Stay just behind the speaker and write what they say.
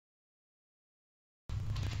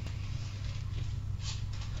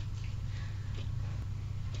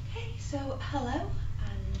So hello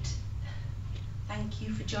and thank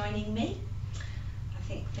you for joining me. I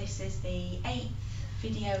think this is the 8th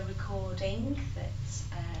video recording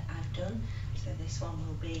that I've done, so this one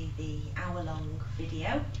will be the hour-long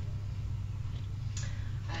video.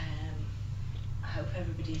 I hope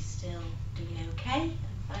everybody's still doing okay and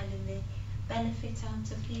finding the benefit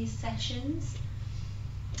out of these sessions.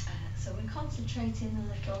 So we're concentrating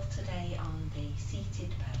a little today on the seated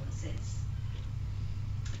poses.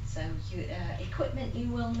 So equipment you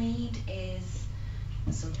will need is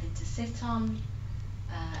something to sit on,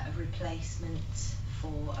 a replacement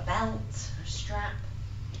for a belt, a strap.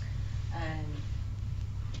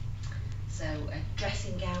 So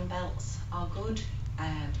dressing gown belts are good.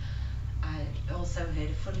 I also heard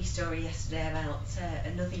a funny story yesterday about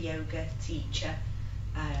another yoga teacher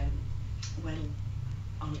when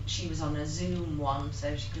she was on a Zoom one,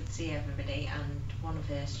 so she could see everybody, and one of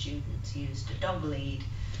her students used a dog lead,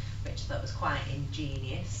 which I thought was quite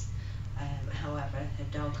ingenious. However, her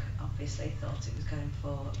dog obviously thought it was going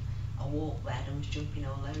for a walk then and was jumping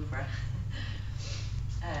all over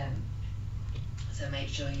her. So make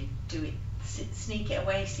sure you do it, sneak it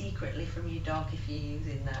away secretly from your dog if you're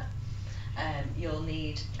using that. You'll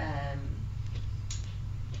need a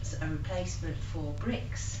replacement for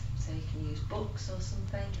bricks, so you can use books or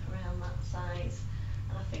something around that size,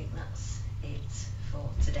 and I think that's it for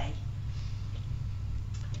today.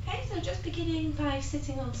 Okay, so just beginning by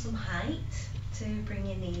sitting on some height to bring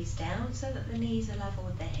your knees down so that the knees are level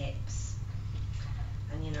with the hips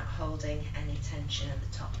and you're not holding any tension at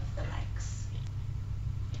the top of the legs.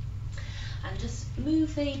 And just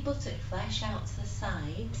move the buttock flesh out to the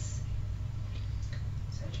sides.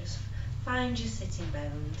 So just find your sitting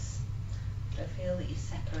bones. So feel that you're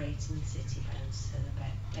separating the sitting bones so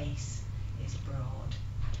the base is broad.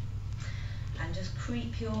 And just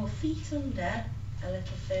creep your feet under a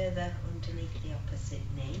little further underneath the opposite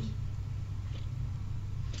knee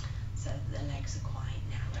so that the legs are quite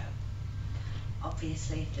narrow.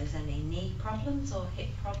 Obviously, if there's any knee problems or hip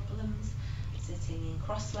problems, sitting in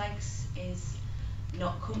cross legs is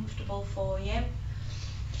not comfortable for you.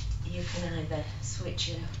 You can either switch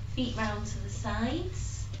your feet round to the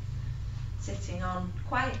sides, sitting on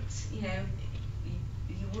quite,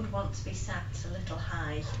 you would want to be sat a little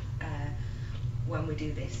high when we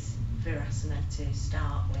do this Virasana to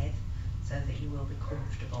start with, so that you will be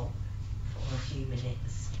comfortable for a few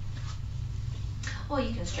minutes. Or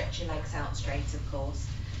you can stretch your legs out straight, of course,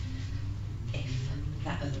 if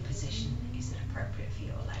that other position isn't appropriate for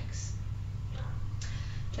your legs.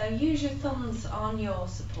 So use your thumbs on your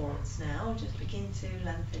supports now. Just begin to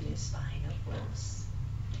lengthen your spine upwards.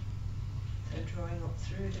 So drawing up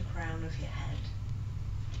through the crown of your head.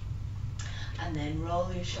 And then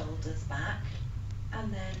roll your shoulders back,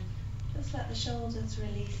 and then just let the shoulders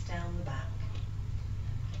release down the back.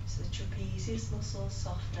 So the trapezius muscles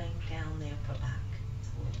softening down the upper back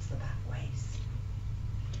towards the back waist.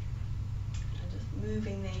 And just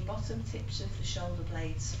moving the bottom tips of the shoulder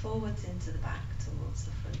blades forwards into the back towards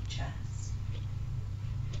the front chest.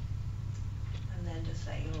 And then just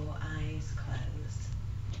let your eyes close.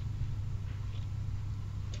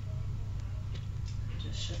 And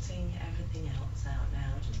just shutting everything else out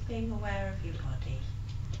now, just being aware of your body.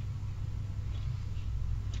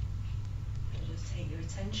 Take your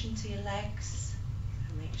attention to your legs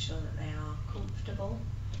and make sure that they are comfortable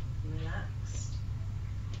and relaxed.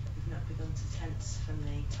 You've not begun to tense from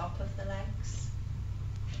the top of the legs.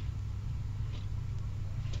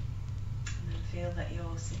 And then feel that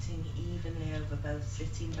you're sitting evenly over both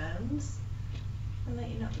sitting bones and that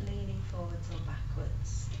you're not leaning forwards or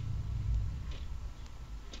backwards.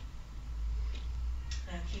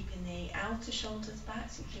 Now keeping the outer shoulders back,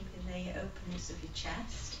 so keeping the openness of your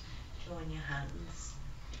chest. Join your hands.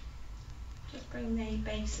 Just bring the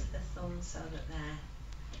base of the thumb so that they're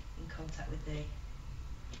in contact with the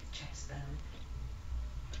chest bone.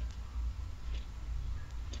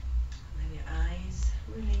 And then your eyes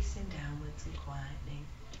releasing downwards and quietening.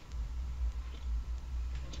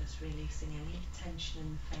 And just releasing any tension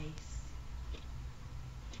in the face.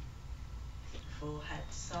 The forehead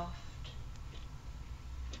soft.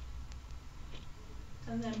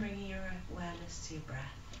 And then bringing your awareness to your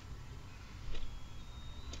breath.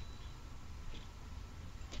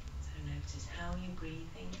 Notice how you're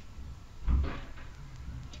breathing.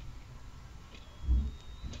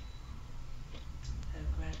 So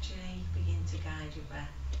gradually begin to guide your breath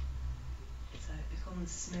so it becomes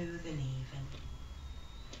smooth and even.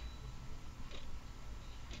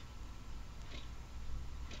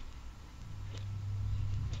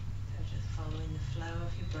 So just following the flow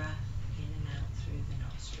of your breath in and out through the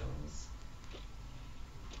nostrils.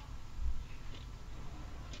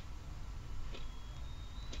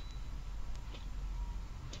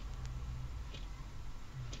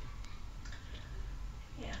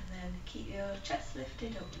 keep your chest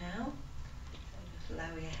lifted up now. So just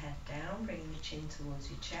lower your head down, bring the chin towards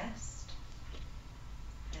your chest.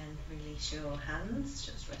 And release your hands,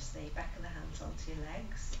 just rest the back of the hands onto your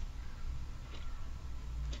legs.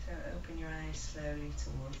 So open your eyes slowly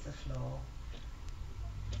towards the floor.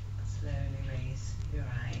 Slowly raise your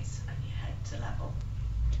eyes and your head to level.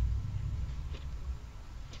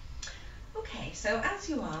 Okay, so as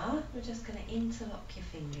you are, we're just going to interlock your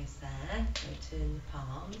fingers there. So turn the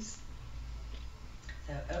palms.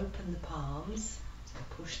 So open the palms. So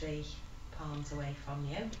push the palms away from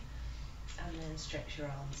you. And then stretch your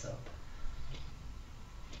arms up.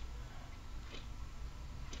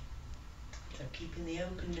 So keeping the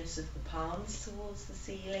openness of the palms towards the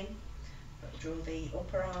ceiling, but draw the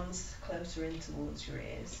upper arms closer in towards your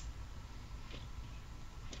ears.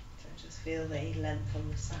 So just feel the length on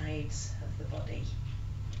the sides of the body.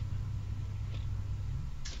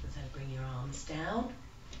 So bring your arms down,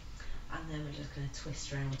 and then we're just going to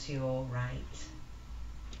twist around to your right.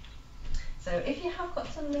 So if you have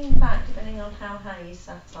got to lean back, depending on how high you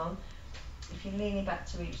sat on, if you're leaning back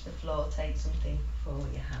to reach the floor, take something for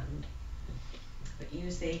your hand. But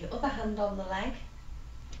use the other hand on the leg.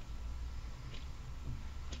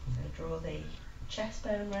 So draw the chest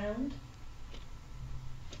bone round.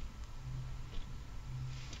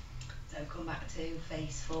 So come back to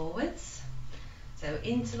face forwards. So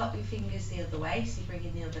interlock your fingers the other way, so you're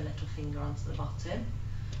bringing the other little finger onto the bottom.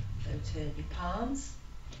 So turn your palms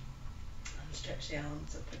and stretch the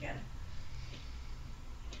arms up again.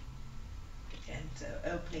 Again, so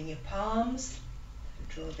opening your palms,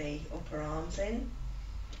 so draw the upper arms in.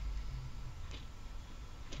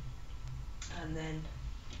 And then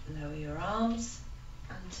lower your arms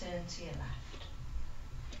and turn to your left.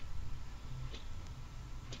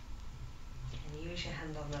 And use your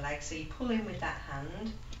hand on the leg, so you pull in with that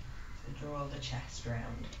hand to draw the chest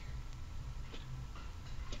round.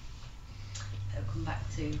 So come back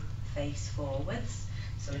to face forwards.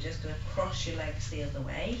 So we're just going to cross your legs the other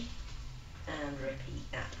way and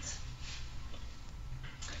repeat that.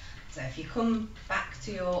 So if you come back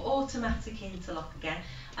to your automatic interlock again,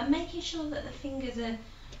 and making sure that the fingers are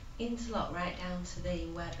interlocked right down to the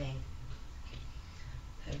webbing.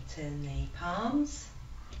 So turn the palms,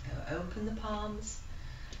 so open the palms,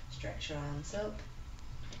 stretch your arms up.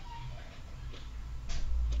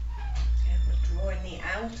 And we're drawing the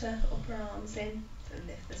outer upper arms in, so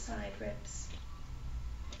lift the side ribs.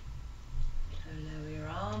 So lower your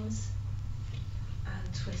arms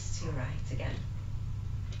and twist to your right again.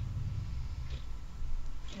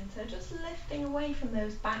 And so just lifting away from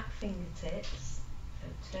those back fingertips.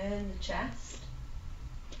 So turn the chest.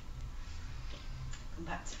 Come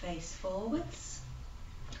back to face forwards.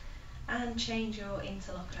 And change your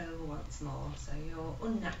interlock over once more. So your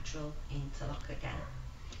unnatural interlock again.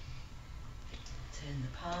 Turn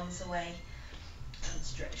the palms away and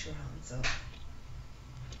stretch your arms up.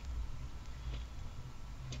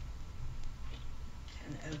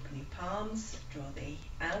 And open your palms. Draw the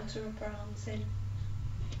outer upper arms in.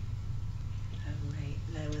 And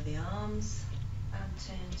lower the arms and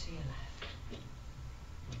turn to your left.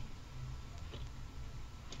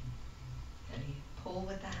 So you pull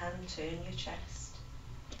with the hand, turn your chest.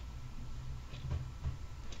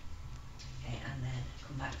 Okay, and then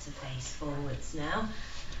come back to face forwards now.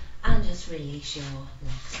 And just release your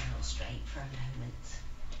legs out straight for a moment.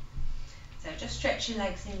 So just stretch your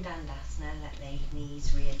legs in Dandasana, let the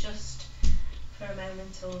knees readjust for a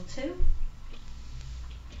moment or two.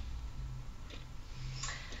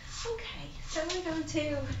 Okay, so we're going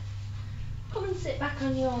to come and sit back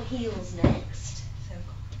on your heels next. So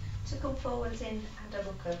to come forwards in Adho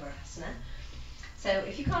Mukha Vrasana. So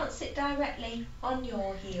if you can't sit directly on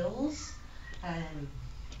your heels,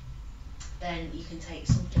 then you can take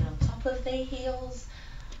something on top of the heels.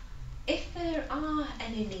 If there are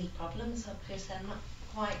any knee problems, obviously I'm not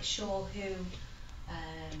quite sure who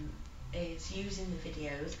is using the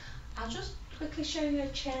videos, I'll just quickly show you a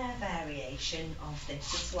chair variation of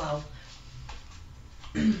this as well.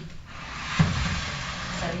 So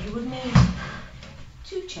you would need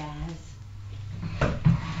 2 chairs.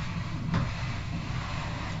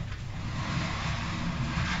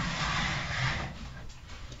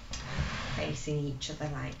 Facing each other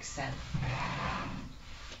like so.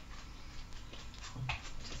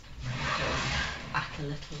 Just back a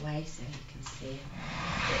little way so you can see it.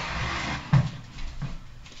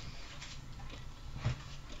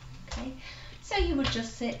 Okay, so you would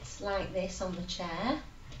just sit like this on the chair,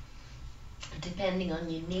 depending on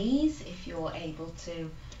your knees, if you're able to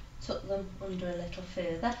tuck them under a little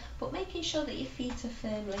further, but making sure that your feet are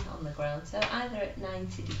firmly on the ground, so either at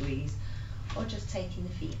 90 degrees or just taking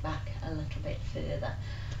the feet back a little bit further.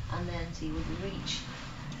 And then so you would reach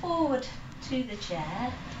forward to the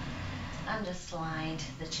chair and just slide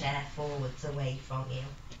the chair forwards away from you.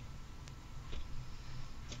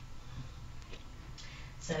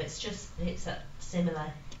 So it's a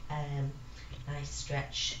similar nice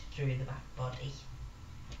stretch through the back body.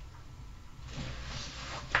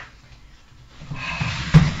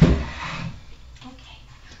 Okay.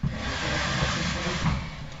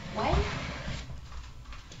 Way.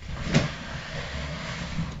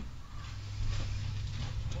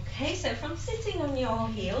 Okay, so from sitting on your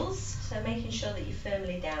heels, so making sure that you're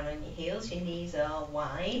firmly down on your heels, your knees are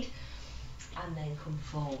wide, and then come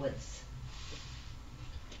forwards.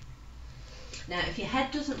 Now, if your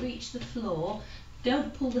head doesn't reach the floor,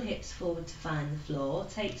 don't pull the hips forward to find the floor.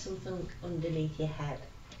 Take something underneath your head.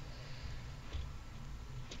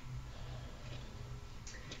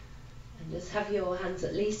 And just have your hands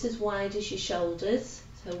at least as wide as your shoulders,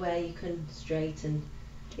 so where you can straighten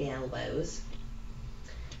the elbows.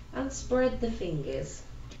 And spread the fingers.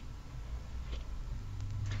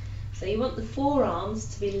 So you want the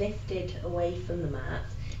forearms to be lifted away from the mat.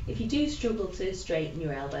 If you do struggle to straighten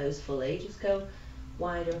your elbows fully, just go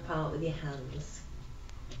wider apart with your hands.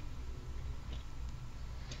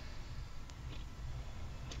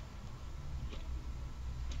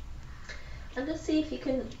 And just see if you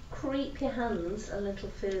can creep your hands a little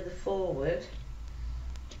further forward,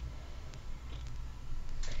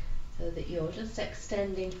 so that you're just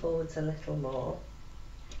extending forwards a little more.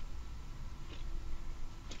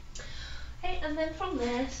 Okay, and then from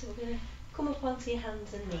there, so we're going to come up onto your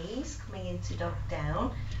hands and knees, coming into dog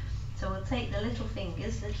down. So we'll take the little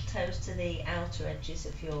fingers, little toes to the outer edges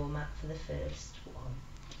of your mat for the first one.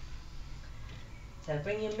 So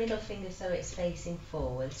bring your middle finger so it's facing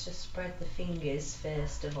forwards, just spread the fingers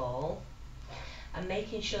first of all, and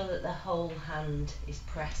making sure that the whole hand is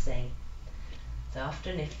pressing. So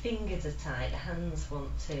often if fingers are tight, the hands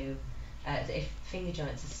want to, if finger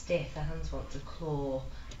joints are stiff, the hands want to claw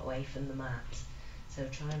away from the mat. So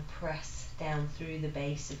try and press down through the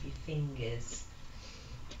base of your fingers,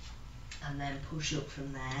 and then push up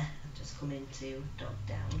from there and just come into dog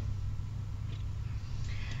down.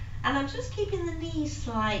 And I'm just keeping the knees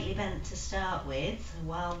slightly bent to start with,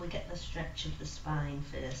 while we get the stretch of the spine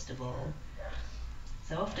first of all.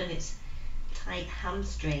 So often it's tight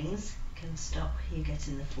hamstrings can stop you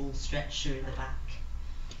getting the full stretch through the back.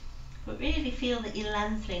 But really feel that you're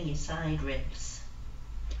lengthening your side ribs.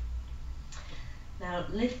 Now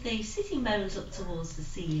lift the sitting bones up towards the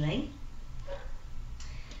ceiling.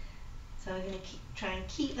 So we're going to try and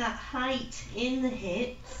keep that height in the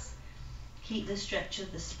hips, keep the stretch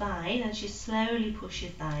of the spine as you slowly push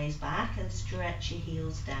your thighs back and stretch your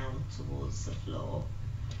heels down towards the floor.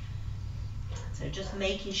 So just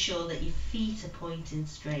making sure that your feet are pointing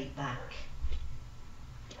straight back.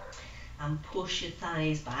 And push your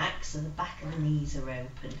thighs back so the back of the knees are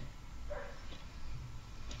open.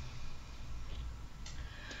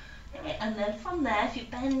 And then from there, if you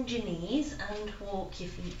bend your knees and walk your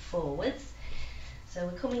feet forwards, so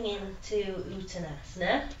we're coming into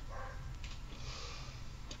Uttanasana.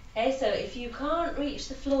 Okay, so if you can't reach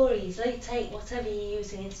the floor easily, take whatever you're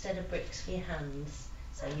using instead of bricks for your hands,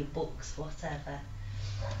 so your books, whatever.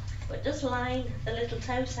 But just line the little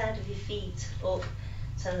toe side of your feet up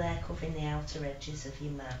so they're covering the outer edges of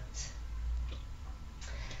your mat.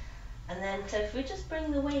 And then, so if we just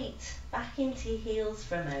bring the weight back into your heels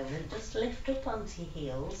for a moment, just lift up onto your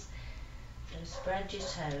heels, so spread your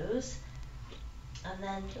toes, and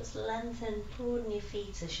then just lengthen, broaden your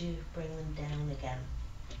feet as you bring them down again.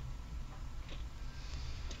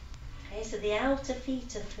 Okay, so the outer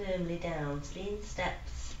feet are firmly down, so the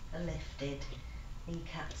insteps are lifted,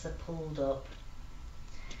 kneecaps are pulled up.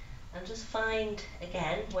 And just find,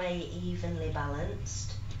 again, where you're evenly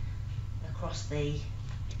balanced across the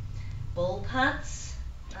ball pads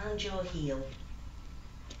and your heel.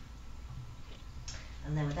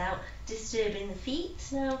 And then without disturbing the feet,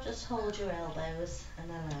 now just hold your elbows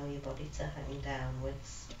and allow your body to hang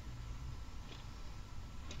downwards.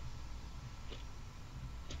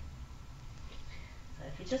 So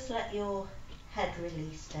if you just let your head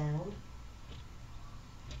release down.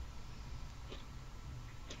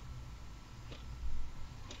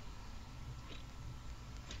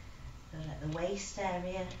 So let the waist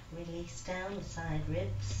area release down, the side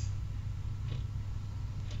ribs.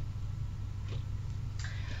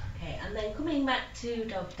 Okay, and then coming back to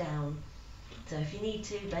dog down. So if you need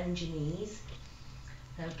to, bend your knees.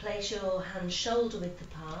 Now place your hands shoulder width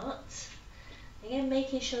apart. Again,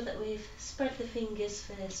 making sure that we've spread the fingers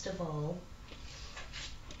first of all.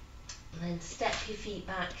 And then step your feet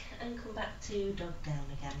back and come back to dog down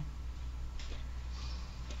again.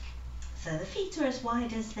 So the feet are as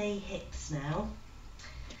wide as the hips now.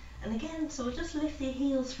 And again, so we'll just lift your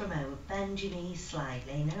heels for a moment, bend your knees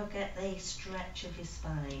slightly. Now get the stretch of your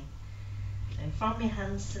spine. So from your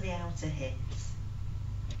hands to the outer hips.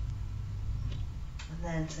 And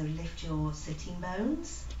then so lift your sitting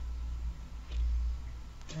bones.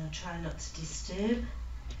 Now try not to disturb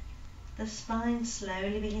the spine.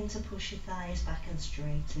 Slowly begin to push your thighs back and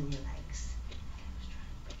straighten your legs.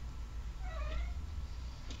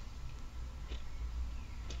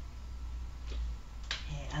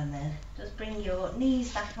 And then just bring your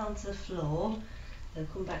knees back onto the floor. So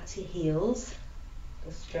come back to your heels.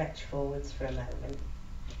 Just stretch forwards for a moment.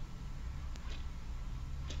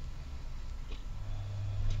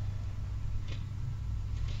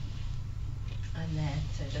 And then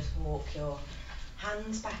so just walk your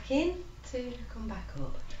hands back in to come back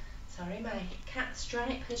up. Sorry, my cat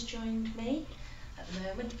Stripe has joined me at the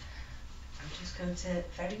moment. I'm just going to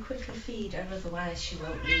very quickly feed her, otherwise she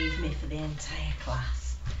won't leave me for the entire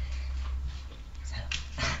class. So,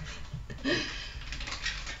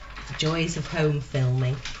 the joys of home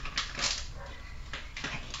filming.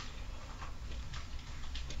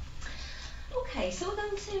 Okay, so we're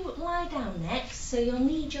going to lie down next. So you'll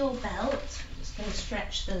need your belt. I'm just going to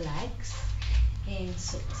stretch the legs in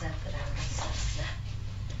Supta Padangusthasana.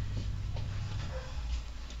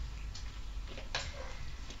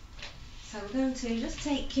 So we're going to just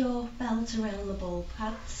take your belt around the ball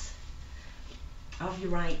pads of your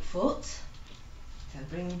right foot. So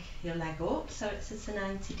bring your leg up so it's at a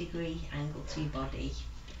 90-degree angle to your body.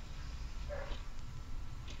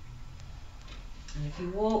 And if you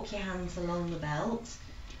walk your hands along the belt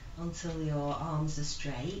until your arms are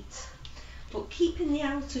straight, but keeping the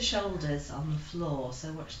outer shoulders on the floor,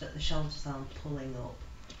 so watch that the shoulders aren't pulling up.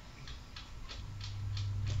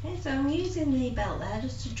 Okay, so I'm using the belt there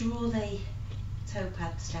just to draw the toe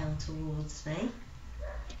pads down towards me.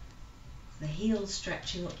 The heels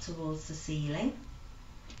stretching up towards the ceiling.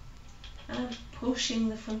 And I'm pushing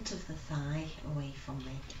the front of the thigh away from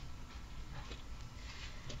me.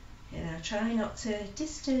 Okay, now try not to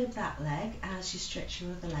disturb that leg as you stretch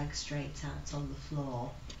your other leg straight out on the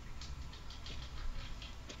floor.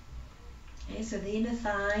 Okay, so the inner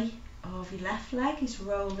thigh of your left leg is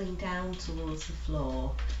rolling down towards the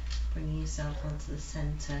floor, bringing yourself onto the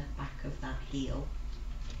centre back of that heel.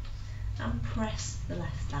 And press the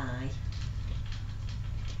left thigh.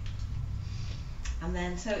 And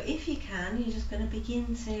then, so if you can, you're just going to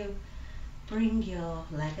begin to bring your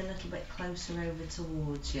leg a little bit closer over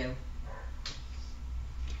towards you.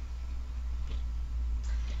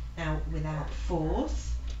 Now, without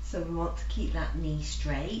force, so we want to keep that knee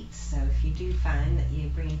straight. So if you do find that you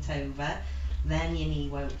bring it over, then your knee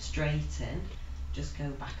won't straighten, just go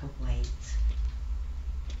back and wait.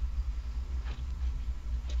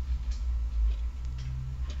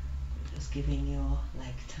 Just giving your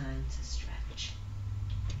leg time to stretch.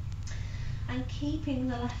 And keeping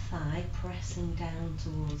the left thigh pressing down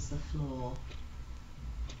towards the floor.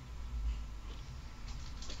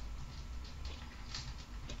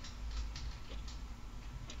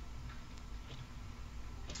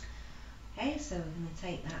 Okay, so we're going to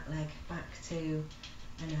take that leg back to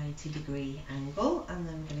a 90-degree angle, and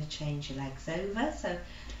then we're going to change your legs over. So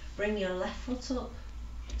bring your left foot up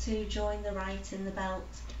to join the right in the belt,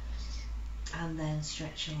 and then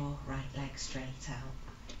stretch your right leg straight out.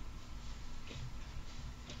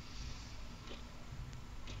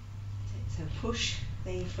 So push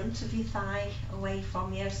the front of your thigh away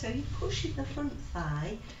from you. So you're pushing the front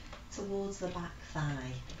thigh towards the back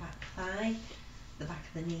thigh. The back thigh, the back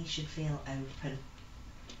of the knee should feel open.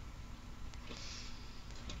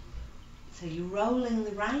 So you're rolling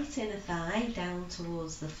the right inner thigh down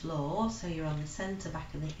towards the floor, so you're on the centre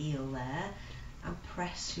back of the heel there, and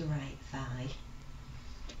press your right thigh.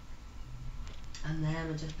 And then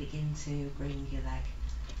we'll just begin to bring your leg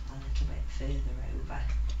a little bit further over.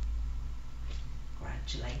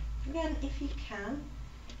 Gradually. Again, if you can,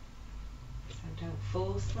 so don't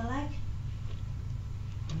force the leg.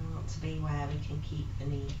 We want to be where we can keep the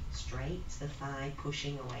knee straight, the thigh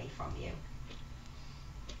pushing away from you.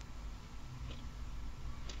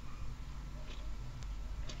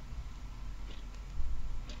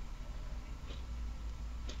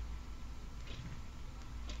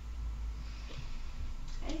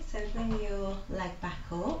 Okay, so bring your leg back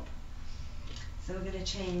up. So we're going to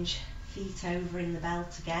change feet over in the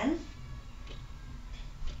belt again,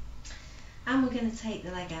 and we're going to take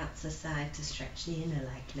the leg out to the side to stretch the inner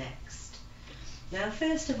leg next. Now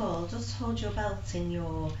first of all, just hold your belt in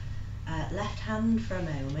your left hand for a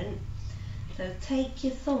moment, So take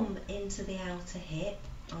your thumb into the outer hip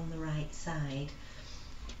on the right side.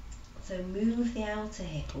 So move the outer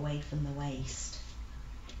hip away from the waist.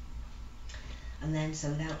 And then, so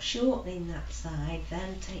without shortening that side,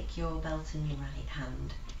 then take your belt in your right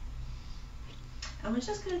hand. And we're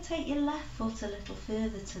just going to take your left foot a little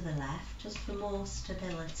further to the left, just for more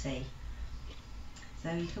stability.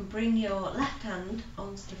 So you can bring your left hand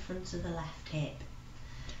onto the front of the left hip,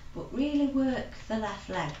 but really work the left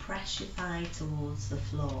leg, press your thigh towards the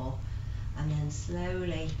floor, and then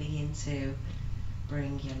slowly begin to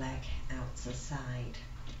bring your leg out to the side.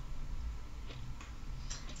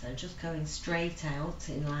 So just going straight out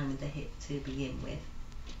in line with the hip to begin with.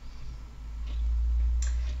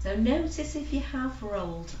 So notice if you have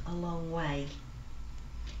rolled a long way.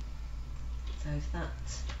 So if that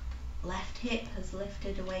left hip has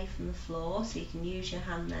lifted away from the floor, so you can use your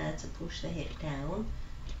hand there to push the hip down.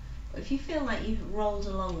 But if you feel like you've rolled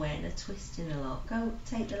a long way and are twisting a lot,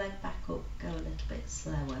 take the leg back up, go a little bit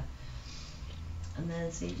slower. And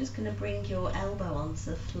then so you're just going to bring your elbow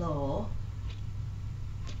onto the floor.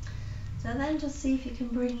 So then just see if you can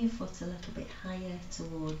bring your foot a little bit higher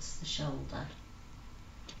towards the shoulder.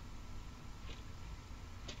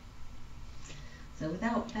 So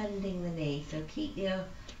without bending the knee, so keep your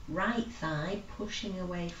right thigh pushing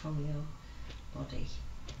away from your body.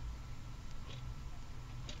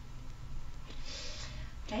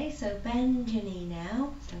 Okay, so bend your knee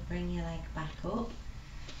now, so bring your leg back up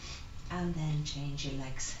and then change your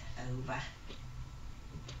legs over.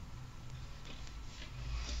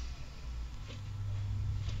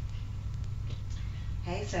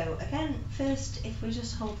 Okay, so again, first if we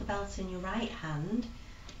just hold the belt in your right hand,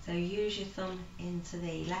 so use your thumb into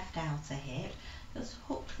the left outer hip, just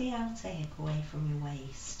hook the outer hip away from your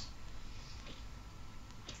waist.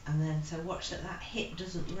 And then so watch that that hip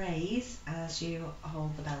doesn't raise as you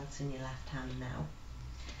hold the belt in your left hand now.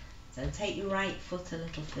 So take your right foot a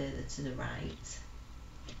little further to the right.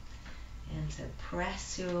 And so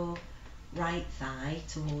press your right thigh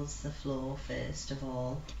towards the floor first of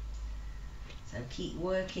all. So keep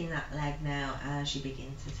working that leg now as you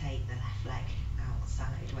begin to take the left leg out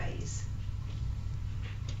sideways.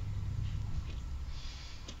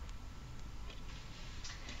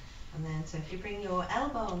 And then so if you bring your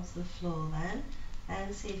elbow onto the floor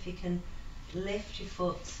then see if you can lift your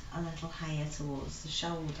foot a little higher towards the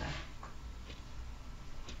shoulder.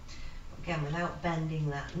 Again, without bending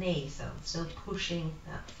that knee, so I'm still pushing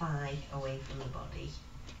that thigh away from the body.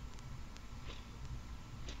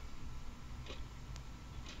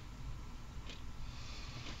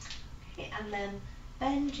 Okay, and then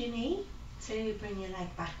bend your knee to bring your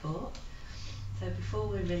leg back up. So before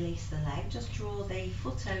we release the leg, just draw the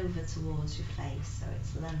foot over towards your face, so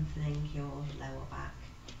it's lengthening your lower back.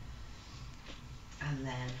 And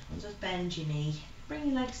then we'll just bend your knee, bring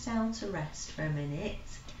your legs down to rest for a minute.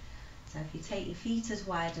 So if you take your feet as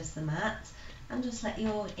wide as the mat and just let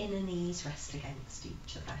your inner knees rest against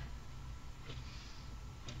each other.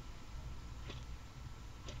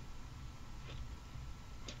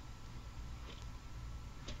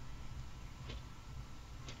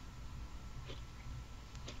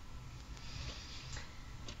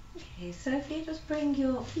 Okay, so if you just bring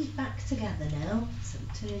your feet back together now, so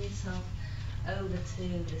turn yourself over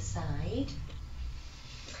to the side.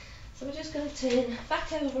 So we're just going to turn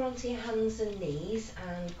back over onto your hands and knees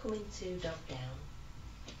and come into dog down.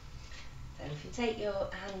 So if you take your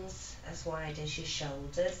hands as wide as your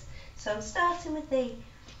shoulders, so I'm starting with the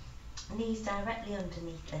knees directly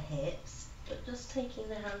underneath the hips, but just taking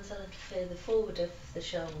the hands a little further forward of the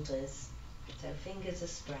shoulders, so fingers are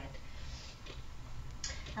spread.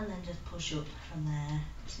 And then just push up from there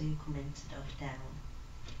to come into dog down.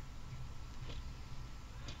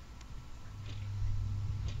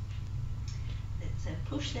 So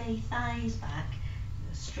push the thighs back,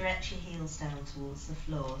 stretch your heels down towards the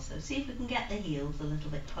floor. So see if we can get the heels a little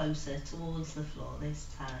bit closer towards the floor this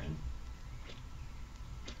time.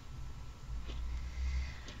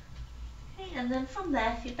 Okay, and then from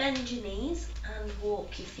there, if you bend your knees and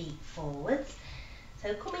walk your feet forwards.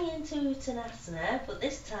 So coming into Uttanasana, but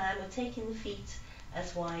this time we're taking the feet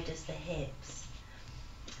as wide as the hips.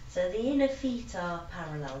 So the inner feet are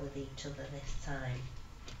parallel with each other this time.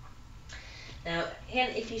 Now,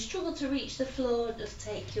 again, if you struggle to reach the floor, just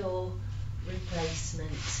take your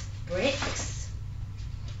replacement bricks.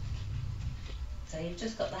 So you've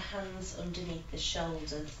just got the hands underneath the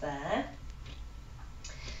shoulders there.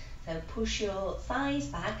 So push your thighs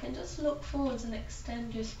back and just look forwards and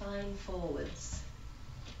extend your spine forwards.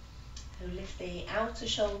 So lift the outer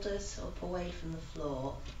shoulders up away from the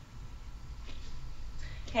floor.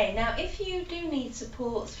 Okay, now if you do need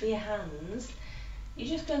supports for your hands, you're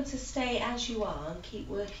just going to stay as you are and keep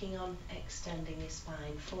working on extending your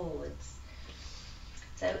spine forwards.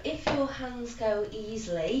 So if your hands go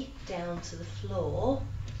easily down to the floor,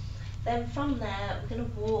 then from there we're going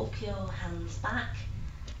to walk your hands back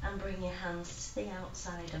and bring your hands to the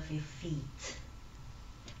outside of your feet.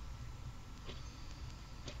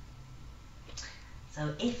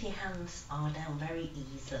 So if your hands are down very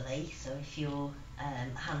easily, so if your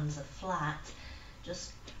hands are flat,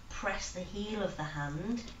 just press the heel of the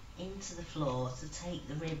hand into the floor to take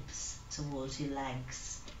the ribs towards your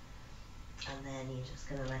legs. And then you're just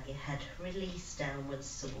going to let your head release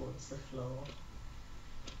downwards towards the floor.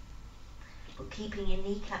 But keeping your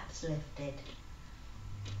kneecaps lifted.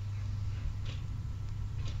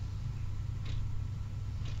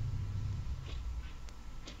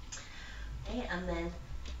 Okay, and then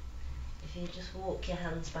if you just walk your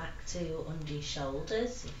hands back to under your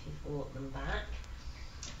shoulders, if you've walked them back,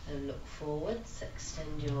 and look forwards,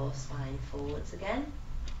 extend your spine forwards again,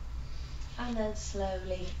 and then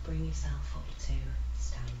slowly bring yourself up to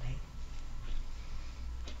standing.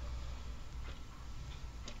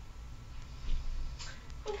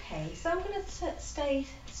 Okay, so I'm going to stay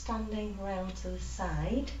standing round to the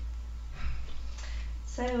side.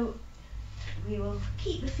 So we will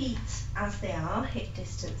keep the feet as they are, hip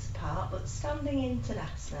distance apart, but standing in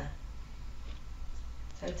Tadasana.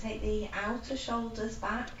 So take the outer shoulders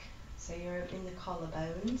back, so you're opening the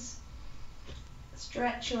collarbones.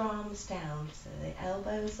 Stretch your arms down, so the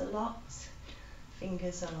elbows are locked,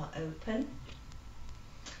 fingers are open.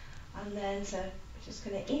 And then, so we're just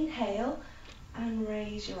going to inhale and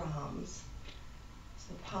raise your arms.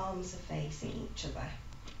 So the palms are facing each other.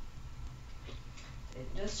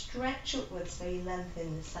 Just stretch upwards so you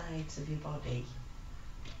lengthen the sides of your body.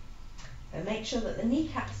 So make sure that the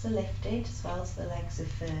kneecaps are lifted as well as the legs are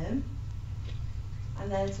firm. And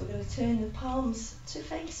then so we're going to turn the palms to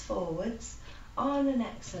face forwards. On an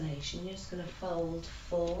exhalation, you're just going to fold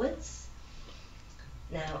forwards.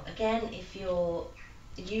 Now again, if you're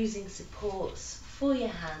using supports for your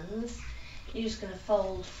hands, you're just going to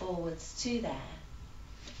fold forwards to there.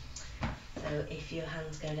 So if your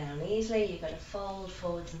hands go down easily, you're going to fold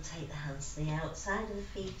forwards and take the hands to the outside of the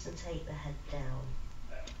feet and take the head down.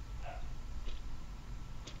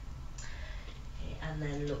 Okay, and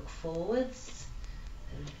then look forwards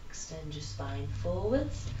and extend your spine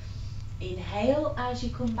forwards. Inhale as you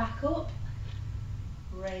come back up.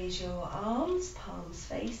 Raise your arms, palms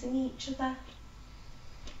facing each other.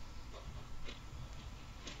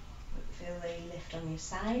 Feel the lift on your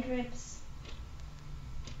side ribs.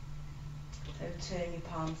 So turn your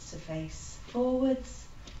palms to face forwards.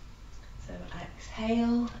 So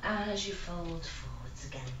exhale as you fold forwards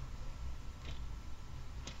again.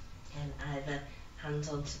 And either hands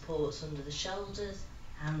on supports under the shoulders,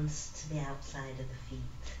 hands to the outside of the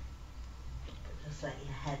feet. But just let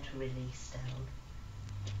your head release down.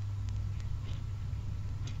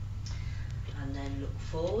 And then look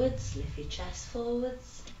forwards, lift your chest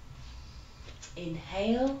forwards.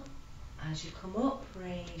 Inhale, as you come up,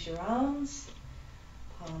 raise your arms,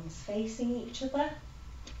 palms facing each other.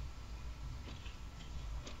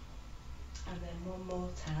 And then one more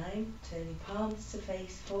time, turn your palms to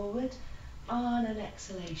face forward. On an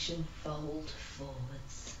exhalation, fold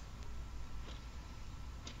forwards.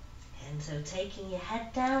 And so taking your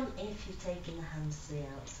head down if you're taking the hands to the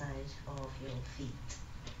outside of your feet.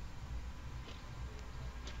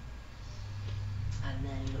 And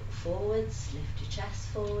then look forwards, lift your chest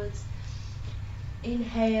forwards.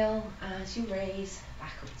 Inhale as you raise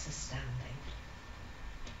back up to standing.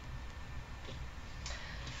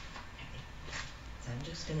 Okay. So I'm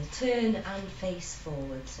just going to turn and face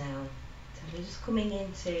forwards now. So we're just coming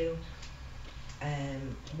into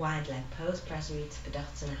wide leg pose, Prasarita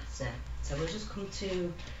Padottanasana. So we'll just come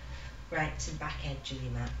to right to the back edge of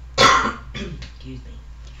your mat. Excuse me.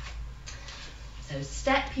 So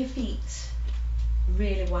step your feet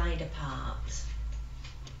really wide apart.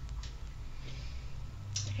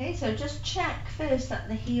 Okay, so just check first that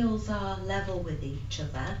the heels are level with each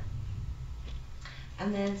other.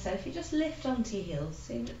 And then, so if you just lift onto your heels,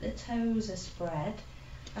 see that the toes are spread,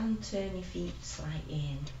 and turn your feet slightly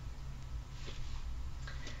in.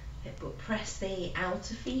 But press the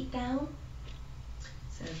outer feet down.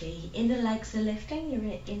 So the inner legs are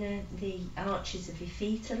lifting, the arches of your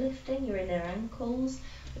feet are lifting, your inner ankles,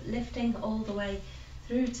 but lifting all the way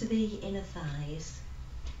through to the inner thighs.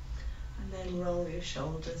 And then roll your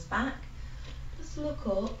shoulders back. Just look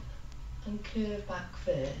up and curve back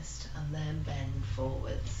first, and then bend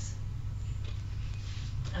forwards.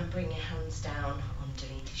 And bring your hands down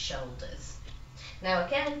underneath your shoulders. Now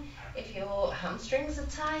again, if your hamstrings are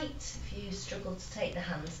tight, if you struggle to take the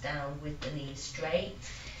hands down with the knees straight,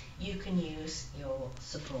 you can use your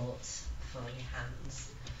supports for your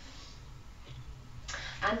hands.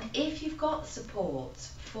 And if you've got support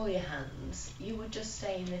for your hands, you would just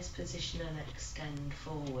stay in this position and extend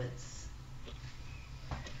forwards.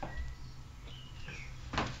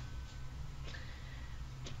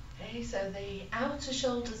 Okay, so the outer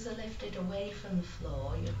shoulders are lifted away from the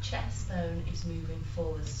floor, your chest bone is moving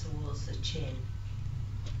forwards towards the chin.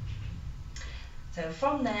 So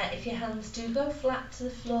from there, if your hands do go flat to the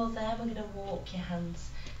floor there, we're going to walk your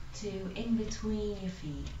hands to in between your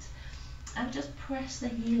feet. And just press the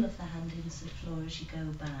heel of the hand into the floor as you go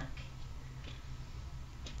back.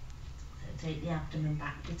 So take the abdomen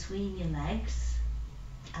back between your legs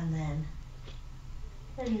and then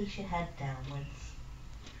release your head downwards.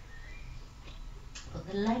 But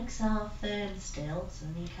the legs are firm still, so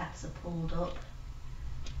the kneecaps are pulled up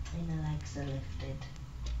and the legs are lifted.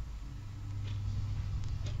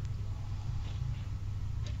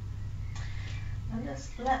 And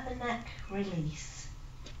just let the neck release.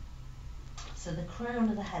 So the crown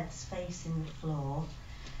of the head's facing the floor,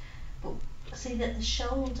 but see that the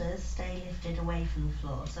shoulders stay lifted away from the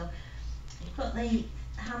floor. So you've got the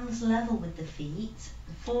hands level with the feet,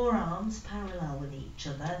 the forearms parallel with each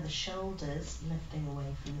other, the shoulders lifting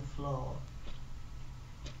away from the floor.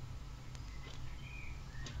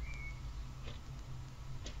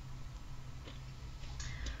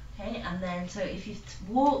 Okay, and then so if you've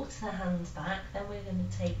walked the hands back, then we're going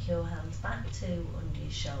to take your hands back to under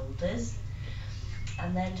your shoulders.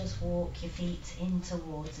 And then just walk your feet in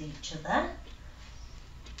towards each other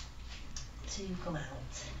to come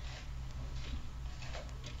out.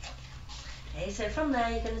 Okay, so from there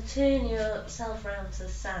you're going to turn yourself around to the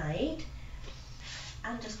side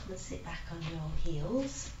and just come and sit back on your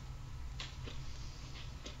heels.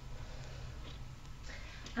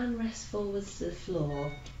 And rest forwards to the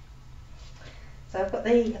floor. So I've got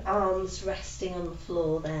the arms resting on the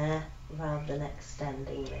floor there rather than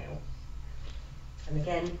extending now. And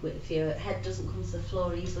again, if your head doesn't come to the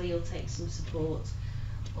floor easily, you'll take some support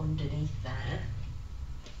underneath there.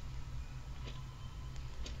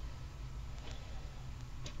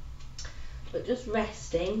 But just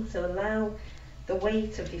resting, so allow the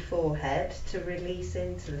weight of your forehead to release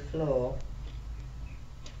into the floor.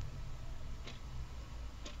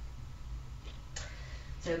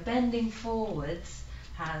 So bending forwards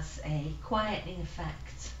has a quietening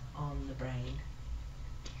effect on the brain.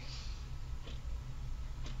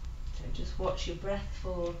 So just watch your breath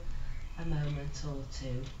for a moment or two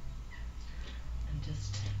and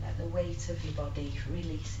just let the weight of your body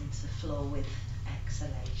release into the floor with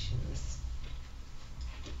exhalations.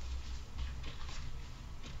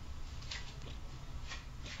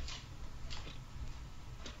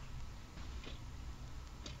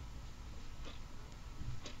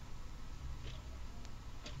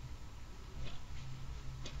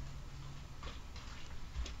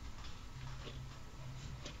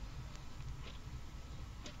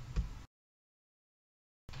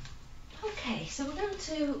 Okay, so we're going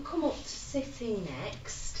to come up to sitting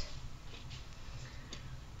next.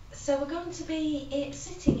 So we're going to be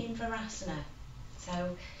sitting in Virasana.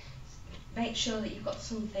 So make sure that you've got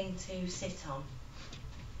something to sit on.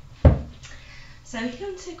 So you're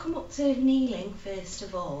going to come up to kneeling first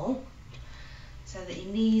of all, so that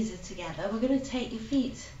your knees are together. We're going to take your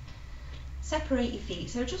feet, separate your feet,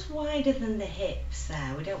 so just wider than the hips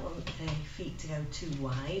there. We don't want the feet to go too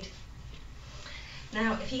wide.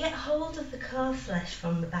 Now, if you get hold of the calf flesh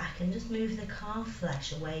from the back and just move the calf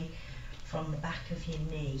flesh away from the back of your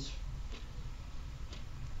knee.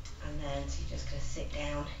 And then so you're just going to sit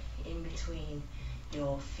down in between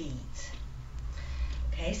your feet.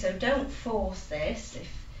 Okay, so don't force this.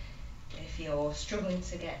 If you're struggling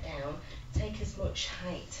to get down, take as much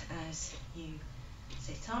height as you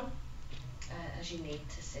sit on, as you need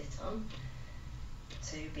to sit on,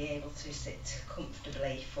 to be able to sit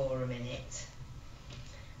comfortably for a minute.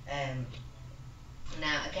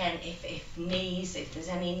 Now again, if there's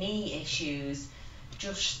any knee issues,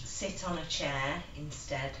 just sit on a chair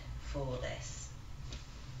instead for this.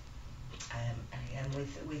 And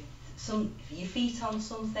with your feet on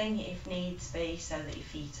something if needs be, so that your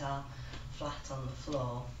feet are flat on the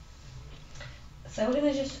floor. So we're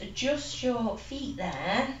going to just adjust your feet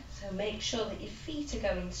there, so make sure that your feet are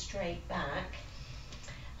going straight back.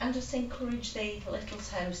 And just encourage the little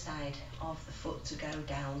toe side of the foot to go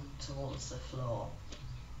down towards the floor.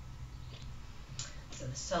 So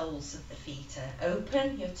the soles of the feet are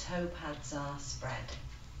open, your toe pads are spread.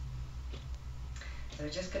 So we're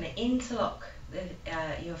just going to interlock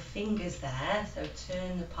your fingers there, so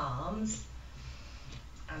turn the palms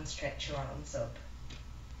and stretch your arms up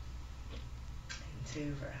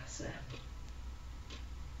into Virasana.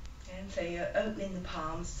 And so you're opening the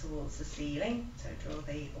palms towards the ceiling, so draw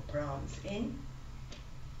the upper arms in.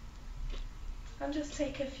 And just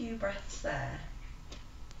take a few breaths there.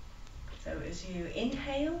 So as you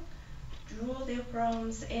inhale, draw the upper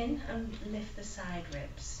arms in and lift the side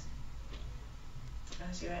ribs.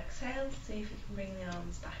 As you exhale, see if you can bring the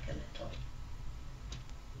arms back a little.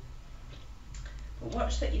 But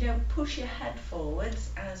watch that you don't push your head forwards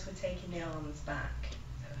as we're taking the arms back.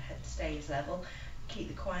 So head stays level. Keep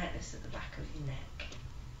the quietness at the back of your neck.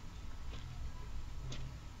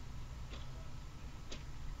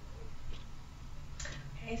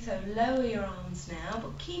 Okay, so lower your arms now,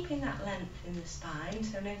 but keeping that length in the spine.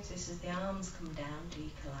 So notice as the arms come down, do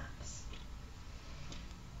you collapse?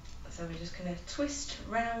 So we're just going to twist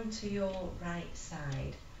round to your right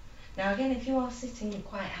side. Now again, if you are sitting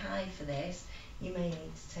quite high for this, you may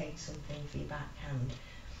need to take something for your back hand.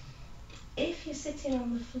 If you're sitting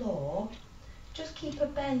on the floor, just keep a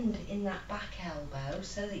bend in that back elbow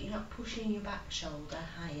so that you're not pushing your back shoulder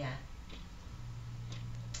higher.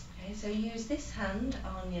 Okay, so use this hand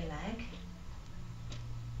on your leg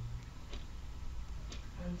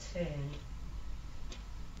and turn.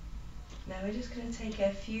 Now we're just going to take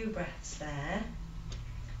a few breaths there.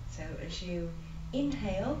 So as you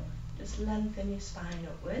inhale, just lengthen your spine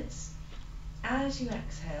upwards. As you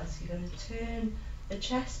exhale, so you're going to turn the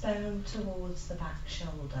chest bone towards the back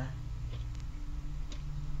shoulder.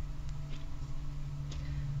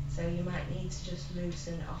 So you might need to just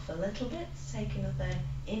loosen off a little bit, take another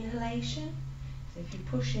inhalation. So if you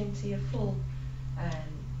push into your full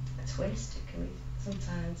twist, it can be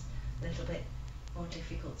sometimes a little bit more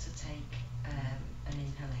difficult to take an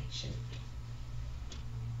inhalation.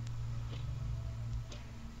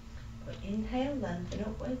 But inhale, lengthen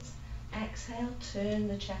upwards. Exhale, turn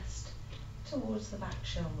the chest towards the back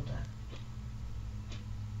shoulder.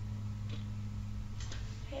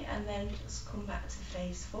 Okay, and then just come back to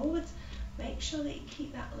face forwards. Make sure that you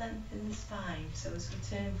keep that length in the spine, so as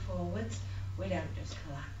we turn forwards, we don't just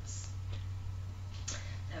collapse.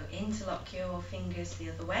 Now interlock your fingers the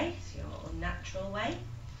other way, so your unnatural way.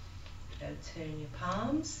 So turn your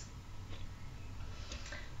palms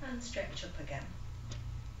and stretch up again.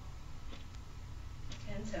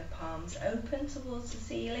 And so palms open towards the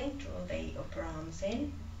ceiling, draw the upper arms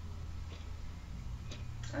in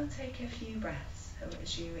and take a few breaths. So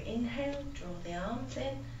as you inhale, draw the arms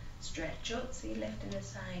in, stretch up so you're lifting the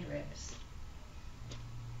side ribs.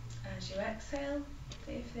 As you exhale,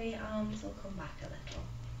 see if the arms will come back a little.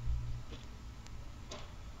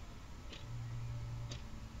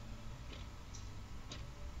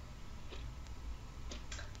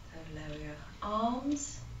 So lower your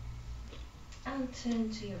arms and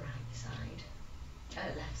turn to your right side,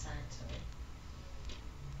 left side, sorry.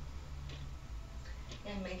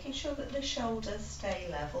 And making sure that the shoulders stay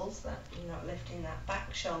level, so that you're not lifting that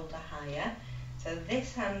back shoulder higher. So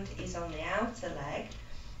this hand is on the outer leg,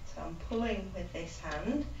 so I'm pulling with this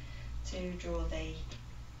hand to draw the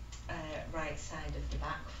right side of the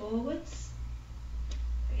back forwards.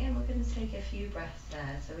 Again, we're going to take a few breaths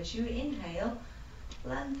there. So as you inhale,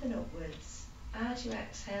 lengthen upwards. As you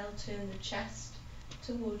exhale, turn the chest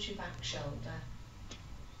towards your back shoulder.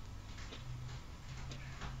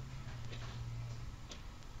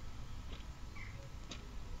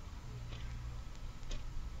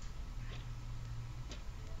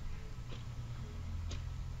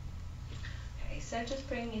 Okay, so just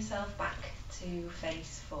bring yourself back to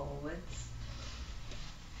face forwards.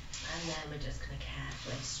 And then we're just going to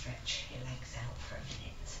carefully stretch your legs out for a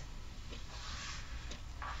minute.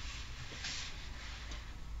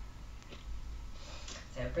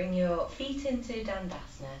 So bring your feet into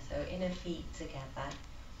Dandasana, so inner feet together.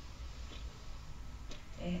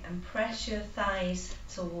 Okay, and press your thighs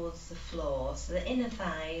towards the floor. So the inner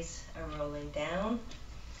thighs are rolling down.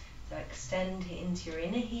 So extend into your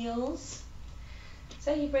inner heels.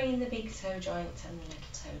 So you're bringing the big toe joint and the little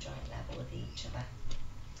toe joint level with each other.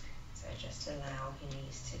 So just allow your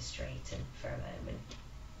knees to straighten for a moment.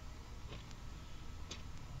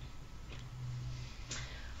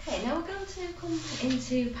 Okay, now we're going to come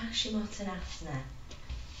into Paschimottanasana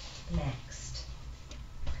next.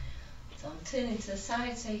 So I'm turning to the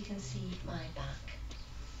side so you can see my back.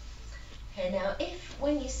 Okay, now if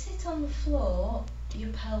when you sit on the floor, your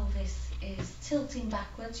pelvis is tilting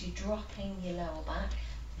backwards, you're dropping your lower back,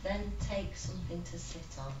 then take something to sit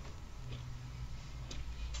on.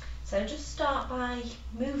 So just start by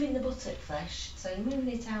moving the buttock flesh, so you're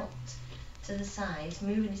moving it out to the sides,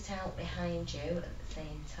 moving it out behind you at the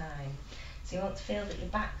same time. So you want to feel that your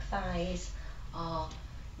back thighs are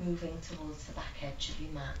moving towards the back edge of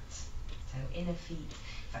your mat. So inner feet,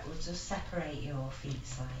 in fact we'll just separate your feet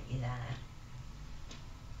slightly there.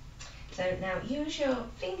 So now use your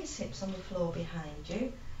fingertips on the floor behind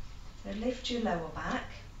you. So lift your lower back,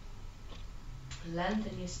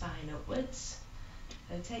 lengthen your spine upwards.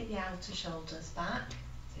 So take the outer shoulders back,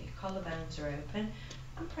 so your collarbones are open,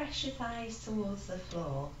 and press your thighs towards the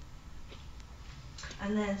floor.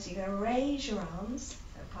 And then so you're going to raise your arms,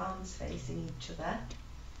 so palms facing each other.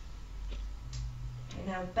 Okay,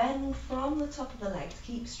 now bend from the top of the legs,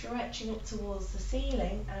 keep stretching up towards the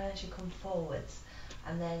ceiling as you come forwards.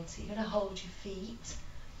 And then so you're going to hold your feet,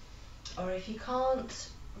 or if you can't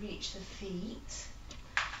reach the feet,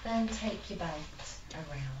 then take your belt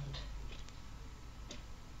around.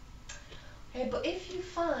 Okay, but if you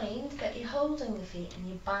find that you're holding the feet and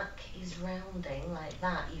your back is rounding like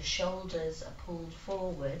that, your shoulders are pulled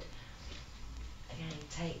forward, again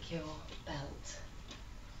take your belt.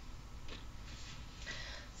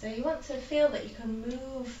 So you want to feel that you can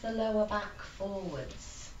move the lower back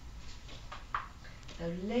forwards.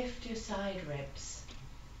 So lift your side ribs.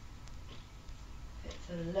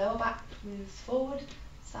 So the lower back moves forward,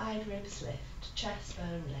 side ribs lift, chest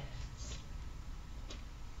bone lifts.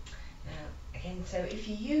 Now again, so if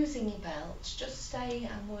you're using your belt, just stay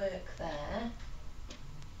and work there.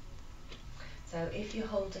 So if you're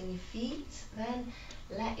holding your feet, then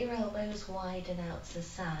let your elbows widen out to the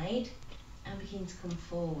side and begin to come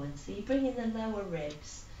forward. So you're bringing the lower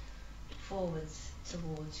ribs forwards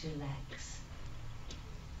towards your legs.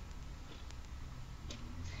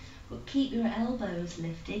 But keep your elbows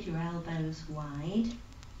lifted, your elbows wide.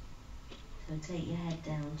 So take your head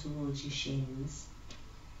down towards your shins.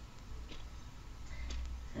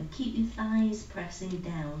 So keep your thighs pressing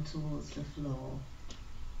down towards the floor.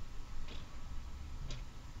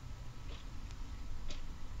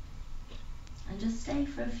 And just stay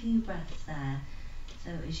for a few breaths there.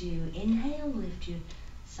 So as you inhale, lift your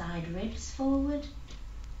side ribs forward.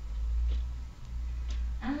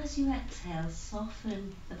 And as you exhale,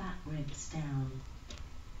 soften the back ribs down.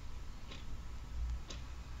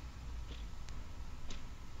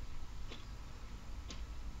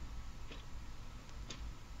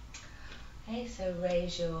 Okay, so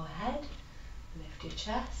raise your head, lift your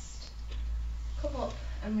chest, come up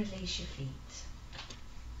and release your feet.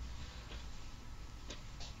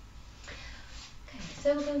 Okay,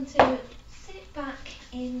 so we're going to sit back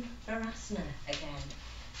in Virasana again.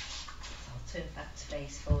 So I'll turn back to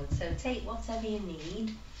face forward. So take whatever you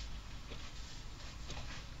need.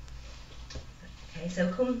 Okay, so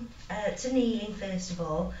come to kneeling first of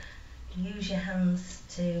all. Use your hands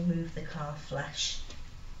to move the calf flesh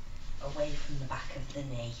away from the back of the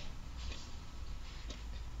knee.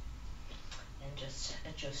 And just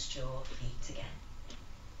adjust your feet again.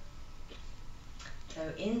 So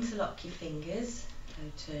interlock your fingers,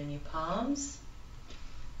 so turn your palms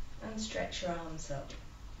and stretch your arms up.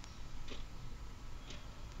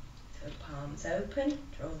 So palms open,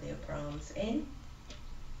 draw the upper arms in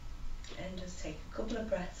and just take a couple of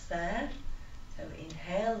breaths there. So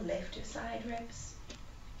inhale, lift your side ribs.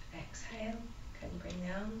 Exhale, can you bring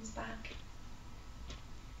the arms back?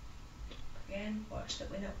 Again, watch that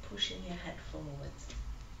we're not pushing your head forwards.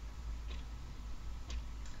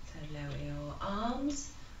 So lower your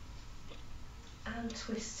arms and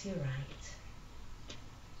twist to your right.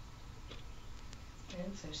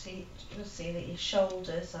 And so you'll see that your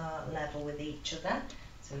shoulders are level with each other.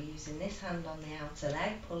 So we're using this hand on the outer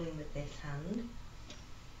leg, pulling with this hand.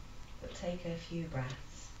 But take a few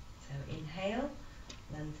breaths. So inhale,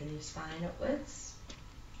 lengthen your spine upwards.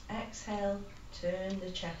 Exhale, turn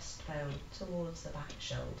the chest bone towards the back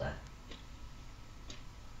shoulder.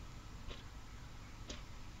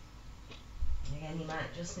 Again, you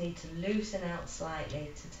might just need to loosen out slightly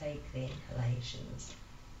to take the inhalations.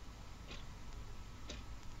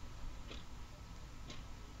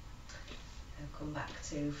 And come back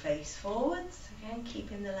to face forwards. Again,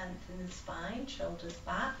 keeping the length in the spine, shoulders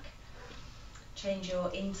back. Change your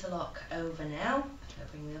interlock over now. So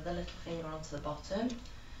bring the other little finger onto the bottom.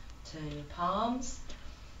 Turn your palms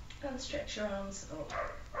and stretch your arms up.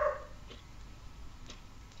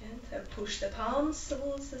 And so push the palms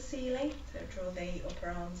towards the ceiling. So draw the upper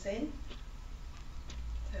arms in.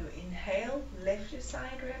 So inhale, lift your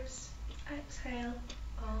side ribs. Exhale,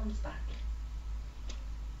 arms back.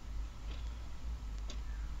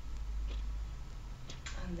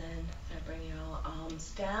 And then so bring your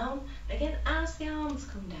arms down. Again, as the arms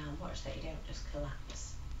come down, watch that you don't just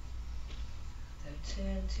collapse. So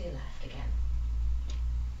turn to your left again.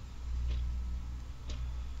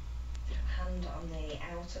 hand on the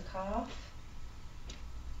outer calf.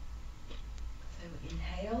 So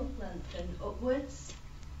inhale, lengthen upwards.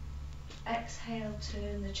 Exhale,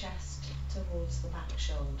 turn the chest towards the back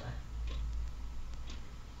shoulder.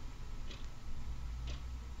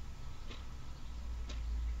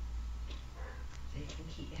 So you can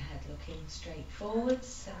keep your head looking straight forwards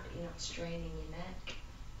so that you're not straining your neck.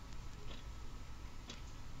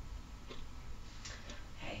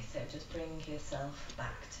 Okay, so just bring yourself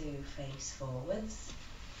back to face forwards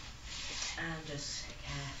and just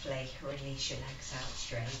carefully release your legs out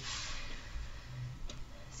straight.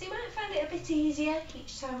 So you might find it a bit easier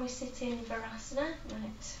each time we sit in Virasana. You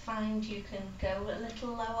might find you can go a little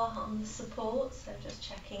lower on the support, so just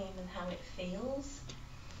checking in with how it feels.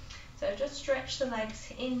 So just stretch the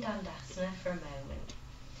legs in Dandasana for a moment.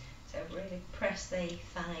 So really press the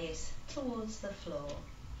thighs towards the floor.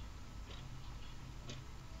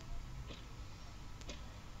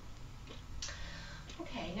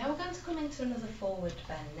 Okay, now we're going to come into another forward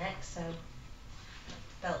bend next, so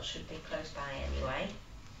the belt should be close by anyway.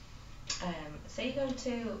 So you're going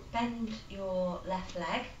to bend your left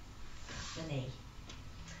leg at the knee.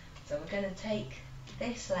 So we're going to take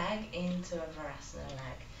this leg into a Virasana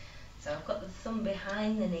leg. So I've got the thumb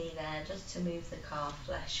behind the knee there just to move the calf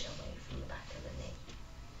flesh away from the back of the knee.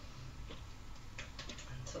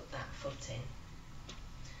 And tuck that foot in.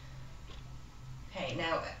 Okay,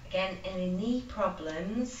 now again, any knee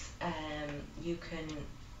problems, you can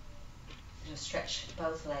just stretch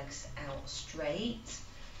both legs out straight,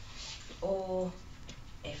 or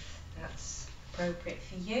if that's appropriate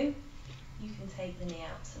for you, you can take the knee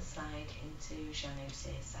out to the side into Janu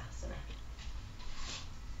Sirsasana.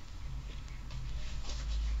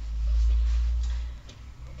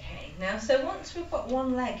 Okay, now so once we've got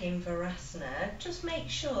one leg in Virasana, just make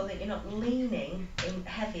sure that you're not leaning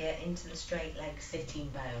heavier into the straight leg sitting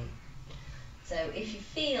bone. So if you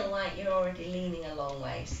feel like you're already leaning a long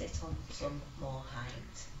way, sit on some more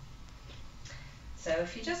height. So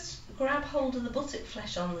if you just grab hold of the buttock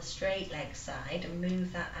flesh on the straight leg side and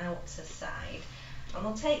move that out to side, and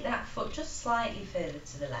we'll take that foot just slightly further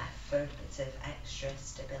to the left for a bit of extra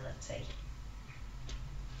stability.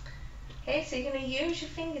 Okay, so you're going to use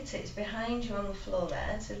your fingertips behind you on the floor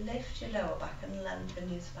there to lift your lower back and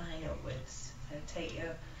lengthen your spine upwards. So take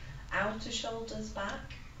your outer shoulders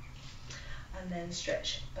back and then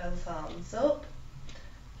stretch both arms up.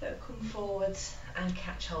 So come forwards and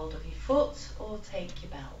catch hold of your foot or take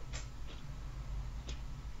your belt.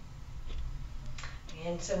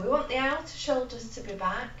 Again, so we want the outer shoulders to be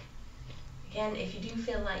back. Again, if you do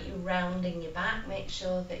feel like you're rounding your back, make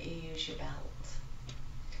sure that you use your belt.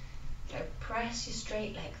 So press your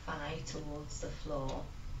straight leg thigh towards the floor.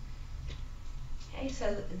 Okay,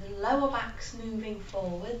 so the lower back's moving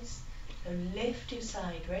forwards. So lift your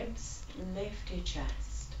side ribs, lift your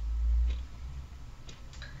chest.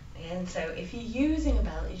 Again, so if you're using a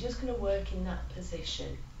belt, you're just going to work in that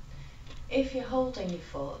position. If you're holding your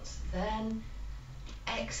foot, then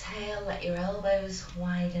exhale, let your elbows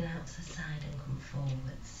widen out to the side and come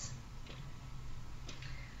forwards.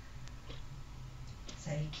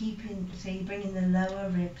 So you're bringing the lower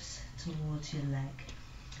ribs towards your leg.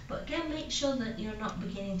 But again, make sure that you're not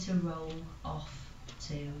beginning to roll off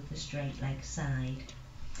to the straight leg side.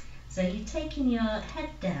 So you're taking your head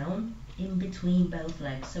down in between both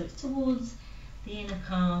legs, so it's towards the inner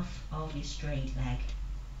calf of your straight leg.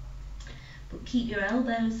 But keep your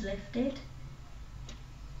elbows lifted.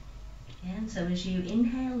 And so as you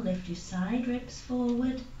inhale, lift your side ribs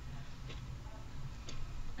forward.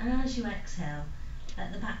 And as you exhale,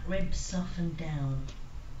 let the back ribs soften down.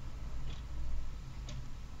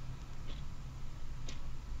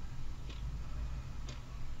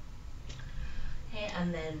 Okay,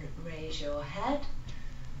 and then raise your head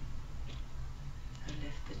and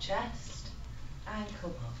lift the chest and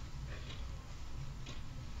come up.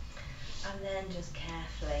 And then just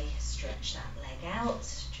carefully stretch that leg out,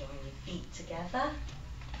 join your feet together.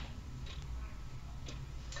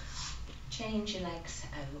 Change your legs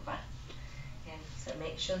over. Again, so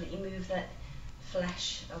make sure that you move that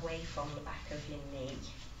flesh away from the back of your knee.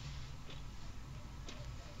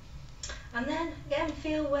 And then again,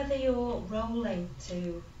 feel whether you're rolling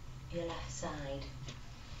to your left side.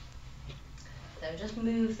 So just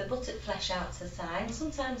move the buttock flesh out to the side.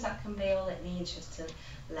 Sometimes that can be all it needs just to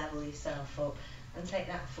level yourself up, and take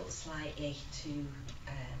that foot slightly to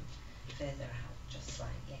further out, just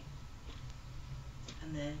slightly.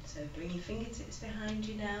 And then, so bring your fingertips behind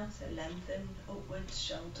you now, so lengthen upwards,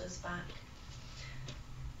 shoulders back.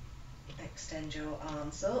 Extend your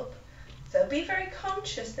arms up. So be very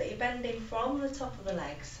conscious that you're bending from the top of the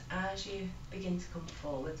legs as you begin to come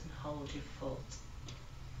forwards and hold your foot.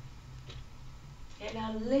 Okay,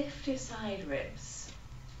 now lift your side ribs.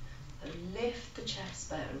 So lift the chest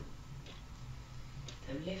bone.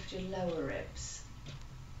 So lift your lower ribs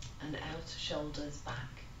and outer shoulders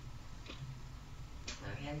back.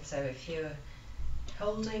 Again, so if you're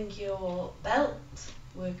holding your belt,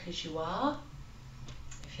 work as you are.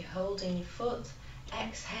 If you're holding your foot,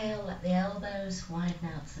 exhale, let the elbows widen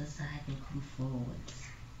out to the side and come forwards.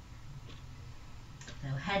 So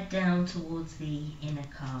head down towards the inner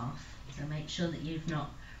calf. So make sure that you're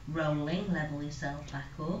not rolling, level yourself back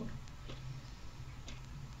up.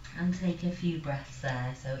 And take a few breaths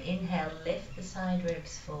there. So inhale, lift the side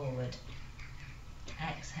ribs forward.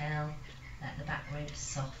 Exhale, let the back ribs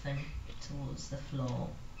soften towards the floor.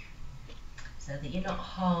 So that you're not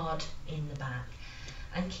hard in the back.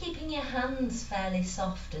 And keeping your hands fairly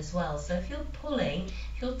soft as well. So if you're pulling,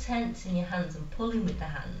 if you're tensing your hands and pulling with the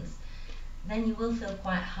hands, then you will feel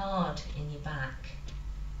quite hard in your back.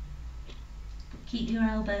 Keep your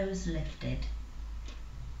elbows lifted.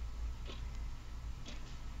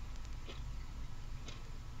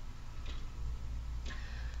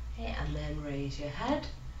 Okay, and then raise your head.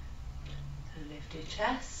 So lift your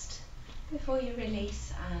chest before you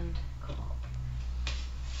release and come up.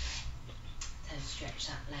 So stretch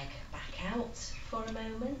that leg back out for a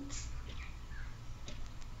moment.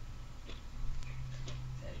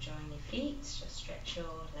 So join your feet, just stretch your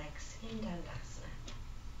legs in Dandasana.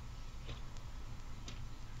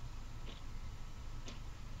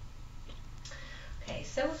 Okay,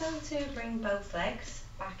 so we're going to bring both legs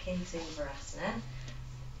back into Virasana.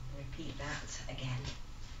 Repeat that again.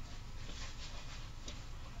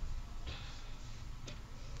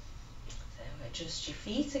 So adjust your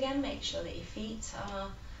feet again, make sure that your feet are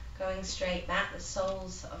going straight back, the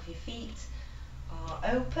soles of your feet are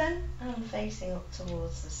open and facing up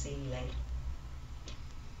towards the ceiling.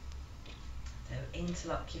 So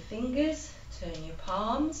interlock your fingers, turn your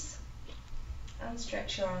palms and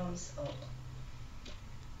stretch your arms up.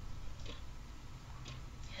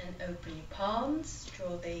 And open your palms,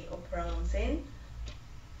 draw the upper arms in.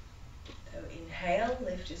 So inhale,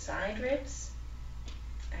 lift your side ribs.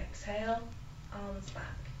 Exhale, arms back.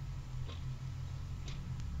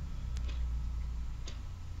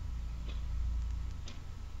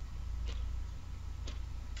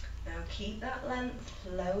 Now keep that length,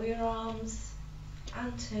 lower your arms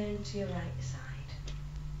and turn to your right side.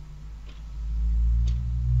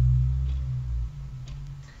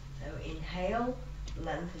 So inhale,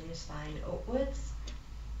 lengthen your spine upwards.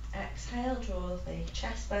 Exhale, draw the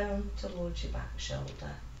chest bone towards your back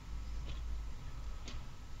shoulder.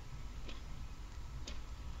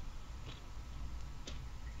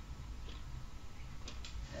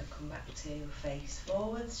 So come back to face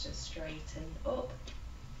forwards, just straighten up.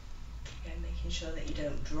 Again, making sure that you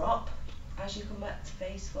don't drop as you come back to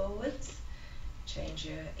face forwards. Change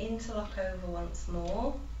your interlock over once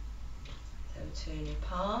more. So turn your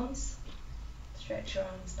palms. Stretch your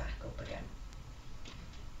arms back up again.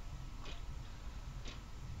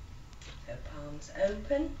 So palms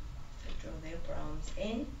open, so draw the upper arms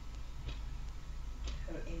in.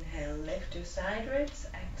 So inhale, lift your side ribs,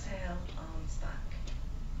 exhale, arms back.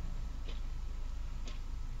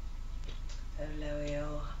 So lower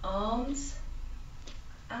your arms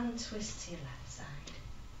and twist to your left side.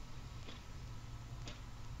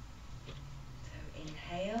 So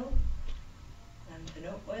inhale, lengthen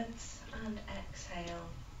upwards and exhale,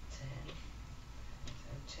 turn.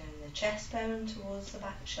 So turn the chest bone towards the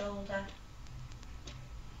back shoulder.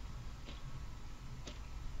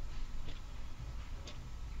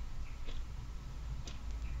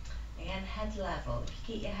 Again, head level. If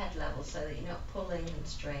you keep your head level so that you're not pulling and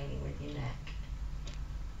straining with your neck.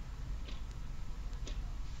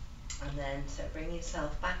 And then, so bring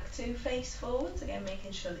yourself back to face forwards, again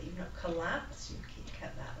making sure that you've not collapsed, you've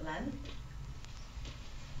kept that length.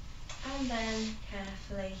 And then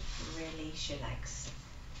carefully release your legs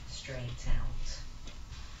straight out.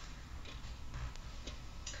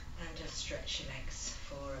 And just stretch your legs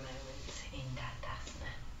for a moment in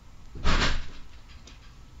Dandasana.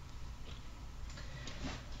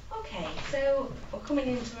 Okay, so we're coming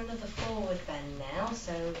into another forward bend now,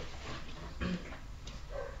 so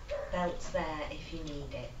belts there if you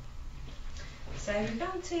need it. So you're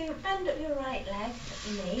going to bend up your right leg at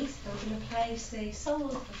your knees. So we're going to place the sole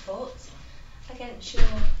of the foot against your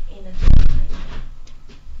inner thigh.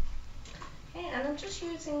 Okay, and I'm just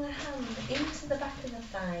using the hand into the back of the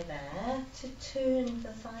thigh there to turn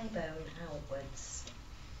the thigh bone outwards.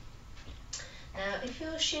 Now if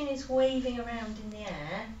your shin is waving around in the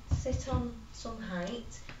air, sit sit on some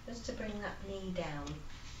height just to bring that knee down.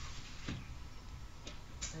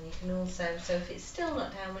 And you can also, so if it's still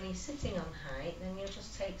not down when you're sitting on height, then you'll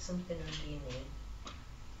just take something under your knee.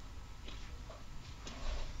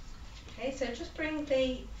 Okay, so just bring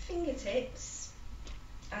the fingertips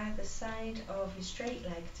either side of your straight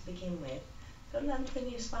leg to begin with. So lengthen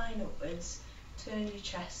your spine upwards, turn your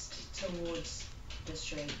chest towards the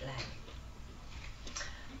straight leg.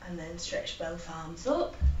 And then stretch both arms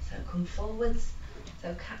up, so come forwards.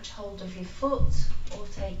 So catch hold of your foot or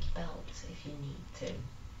take your belt if you need to.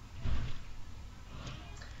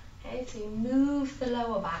 Okay, so you move the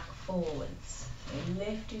lower back forwards. So you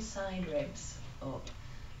lift your side ribs up.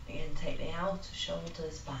 Again, take the outer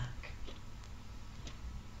shoulders back.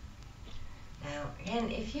 Now,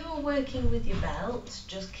 again, if you're working with your belt,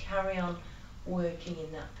 just carry on working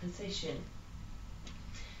in that position.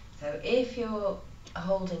 So if you're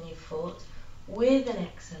holding your foot, with an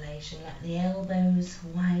exhalation, let the elbows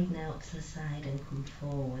widen out to the side and come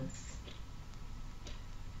forwards.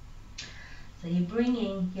 So you're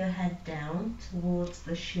bringing your head down towards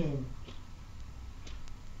the shin.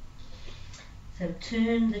 So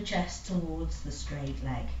turn the chest towards the straight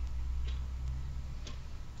leg.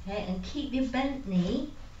 Okay, and keep your bent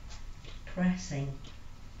knee pressing.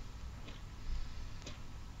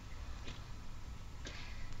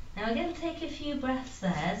 Now again, take a few breaths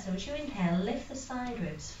there. So as you inhale, lift the side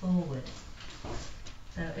ribs forward.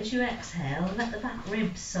 So as you exhale, let the back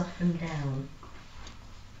ribs soften down.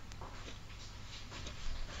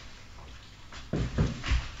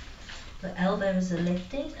 The elbows are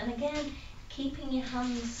lifted, and again, keeping your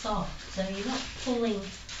hands soft, so you're not pulling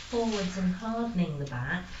forwards and hardening the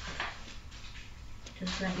back.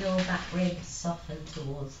 Just let your back ribs soften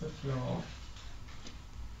towards the floor.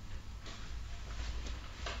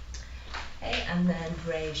 Okay, and then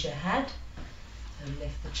raise your head. So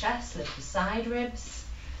lift the chest, lift the side ribs,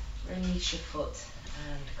 release your foot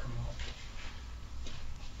and come up.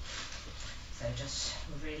 So just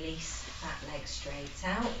release that leg straight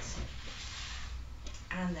out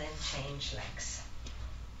and then change legs.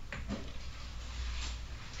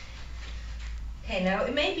 Okay, now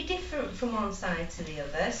it may be different from one side to the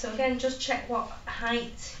other, so again just check what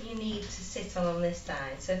height you need to sit on this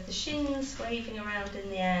side. So if the shin's waving around in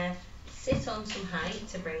the air, sit on some height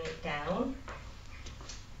to bring it down.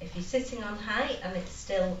 If you're sitting on height and it's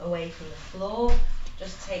still away from the floor,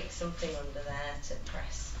 just take something under there to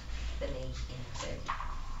press the knee into.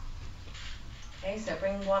 Okay, so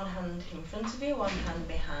bring one hand in front of you, one hand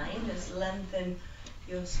behind. Just lengthen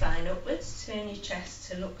your spine upwards, turn your chest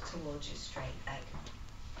to look towards your straight leg.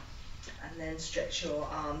 And then stretch your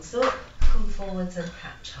arms up, come forwards and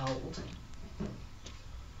catch hold.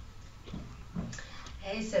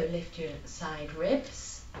 Okay, so lift your side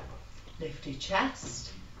ribs, lift your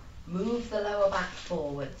chest, move the lower back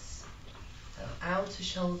forwards, so outer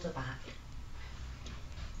shoulder back.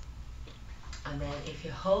 And then if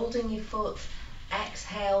you're holding your foot,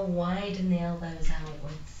 exhale, widen the elbows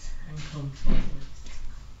outwards and come forwards.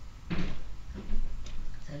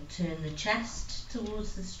 So turn the chest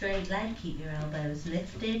towards the straight leg, keep your elbows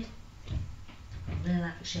lifted,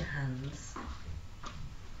 relax your hands.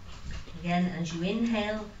 Again, as you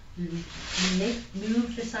inhale,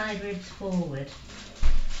 move the side ribs forward.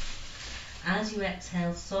 As you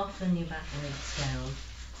exhale, soften your back ribs down.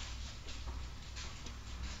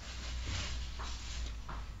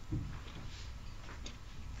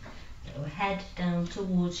 So head down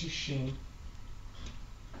towards your shin.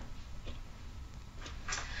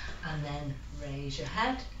 And then raise your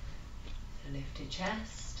head, lift your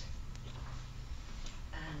chest,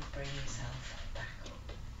 and bring yourself back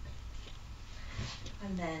up.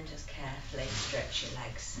 And then just carefully stretch your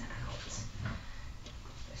legs out.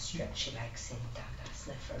 Just stretch your legs in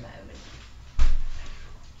Dandasana for a moment.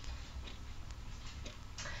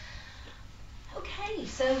 Okay,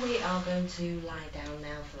 so we are going to lie down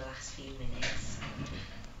now for the last few minutes.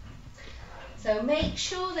 So make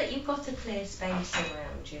sure that you've got a clear space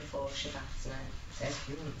around you for Shavasana. So if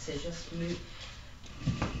you want to just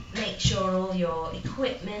make sure all your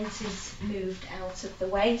equipment is moved out of the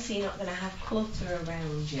way so you're not going to have clutter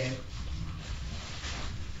around you.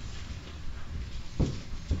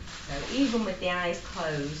 So even with the eyes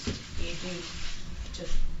closed, you do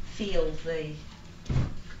just feel the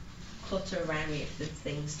clutter around you if there's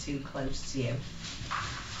things too close to you.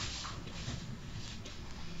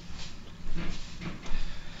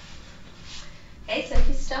 Okay, so if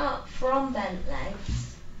you start from bent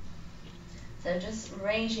legs, so just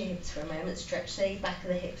raise your hips for a moment, stretch the back of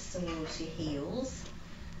the hips towards your heels,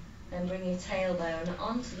 then bring your tailbone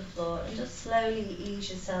onto the floor and just slowly ease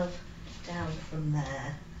yourself down from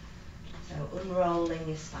there. So unrolling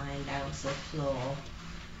your spine down to the floor.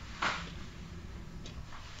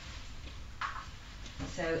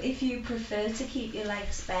 So if you prefer to keep your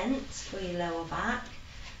legs bent for your lower back,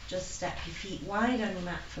 just step your feet wide on your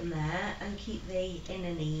mat from there and keep the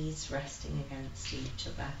inner knees resting against each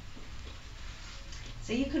other.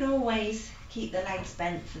 So you can always keep the legs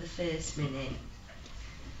bent for the first minute.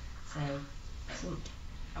 So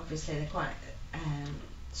obviously they're quite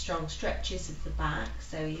strong stretches of the back,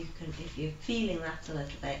 so you can, if you're feeling that a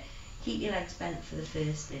little bit, keep your legs bent for the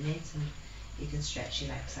first minute and you can stretch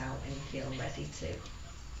your legs out when you feel ready to.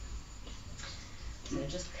 So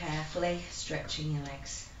just carefully stretching your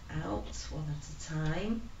legs out one at a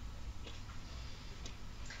time.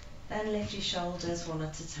 Then lift your shoulders one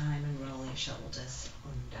at a time and roll your shoulders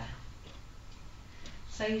under.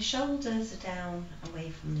 So your shoulders are down away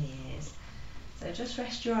from the ears. So just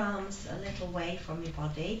rest your arms a little away from your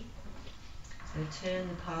body. So turn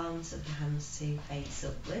the palms of the hands to face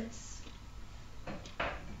upwards.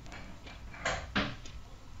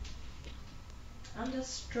 And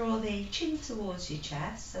just draw the chin towards your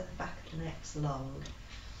chest so the back of the neck's long.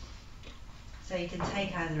 So you can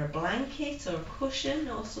take either a blanket or a cushion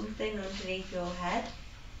or something underneath your head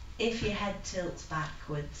if your head tilts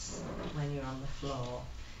backwards when you're on the floor.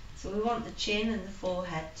 So we want the chin and the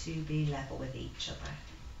forehead to be level with each other.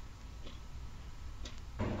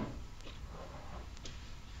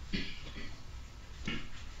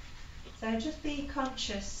 So just be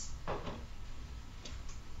conscious,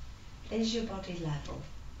 is your body level?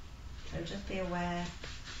 So just be aware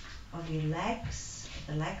of your legs,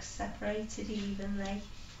 are the legs separated evenly?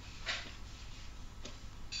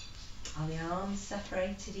 Are the arms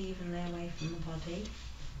separated evenly away from the body?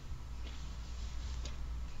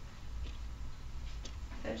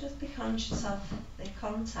 So just be conscious of the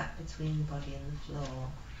contact between the body and the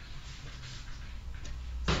floor.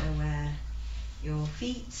 So where your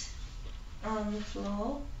feet are on the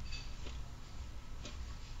floor,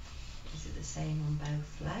 is it the same on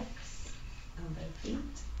both legs, on both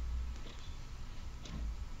feet?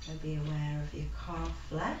 So be aware of your calf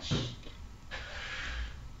flesh.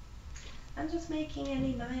 And just making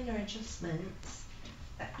any minor adjustments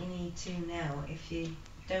that you need to now if you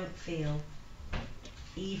don't feel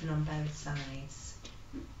even on both sides.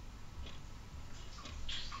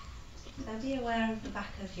 So be aware of the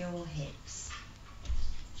back of your hips,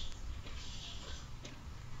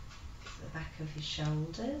 the back of your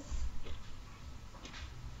shoulders,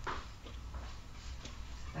 the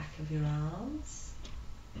back of your arms,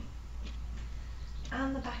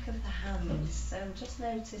 and the back of the hands. So just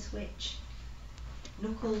notice which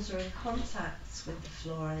knuckles are in contact with the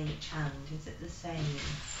floor on each hand. Is it the same?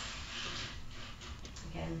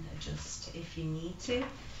 Again, adjust if you need to.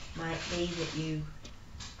 Might be that you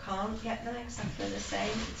can't get them exactly the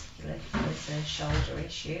same, particularly if there's a shoulder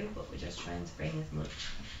issue, but we're just trying to bring as much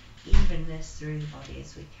evenness through the body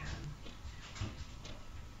as we can.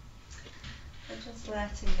 So just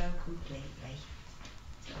letting go completely.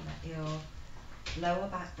 So let your lower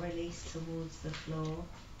back release towards the floor.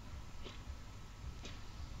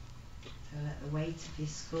 So let the weight of your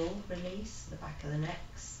skull release, the back of the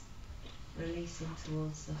neck's releasing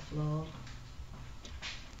towards the floor.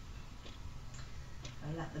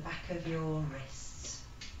 And let the back of your wrists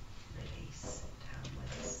release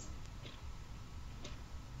downwards.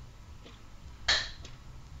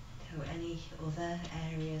 So any other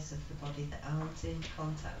areas of the body that aren't in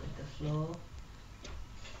contact with the floor,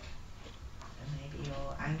 so maybe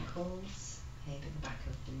your ankles, maybe the back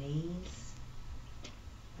of the knees,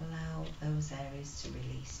 allow those areas to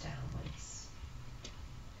release downwards.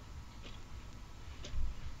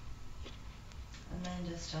 And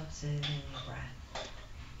then just observing your breath.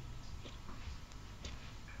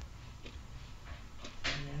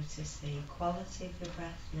 Notice the quality of your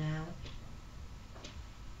breath now.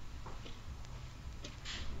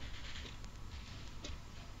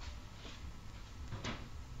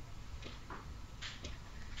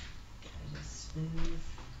 So just smooth,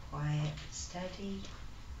 quiet, steady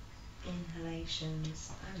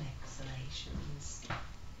inhalations and exhalations.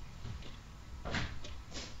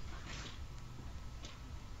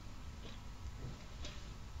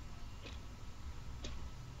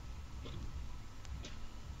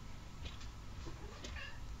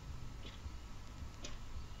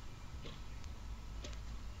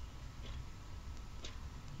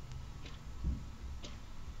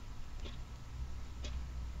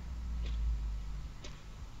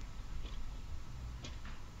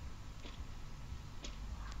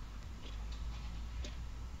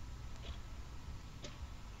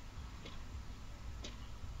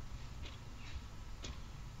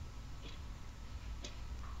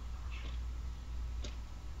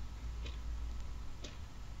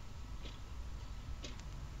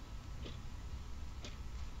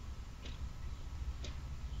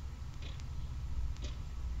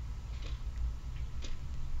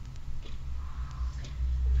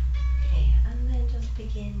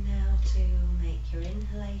 take your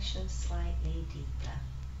inhalation slightly deeper.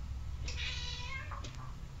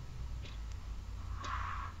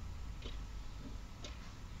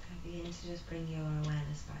 Begin to just bring your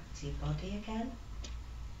awareness back to your body again.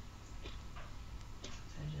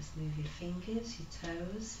 So just move your fingers, your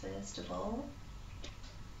toes first of all.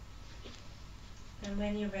 And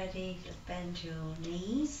when you're ready, just bend your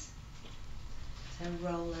knees. So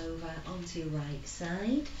roll over onto your right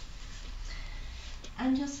side.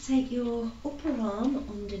 And just take your upper arm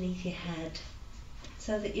underneath your head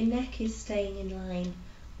so that your neck is staying in line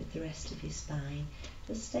with the rest of your spine.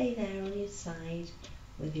 Just stay there on your side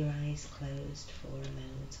with your eyes closed for a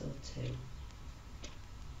moment or two.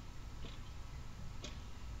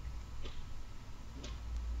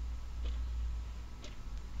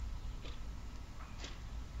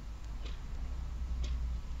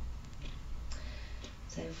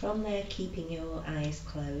 So from there, keeping your eyes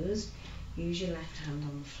closed, use your left hand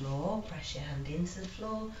on the floor, press your hand into the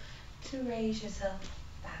floor to raise yourself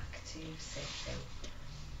back to sitting.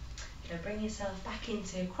 Now bring yourself back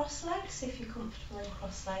into cross legs if you're comfortable in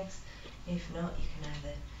cross legs. If not, you can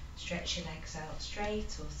either stretch your legs out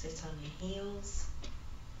straight or sit on your heels.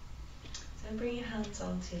 So bring your hands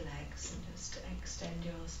onto your legs and just extend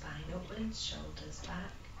your spine upwards, shoulders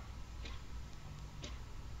back.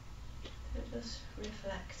 So just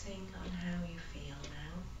reflecting on how you feel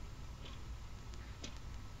now.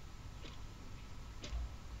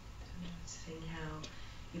 So noticing how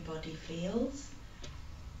your body feels,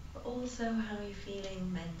 but also how you're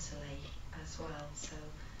feeling mentally as well. So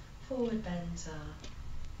forward bends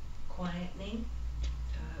are quietening,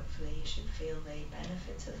 so hopefully you should feel the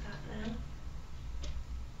benefit of that now.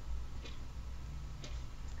 So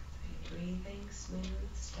you're breathing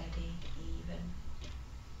smooth, steady, even.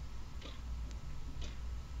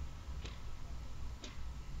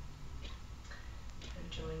 So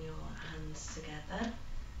join your hands together.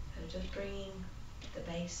 So just bringing the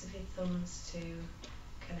base of your thumbs to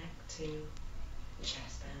connect to the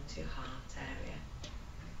chest bone, to your heart area.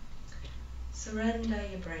 Surrender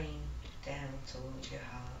your brain down towards your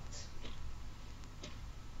heart.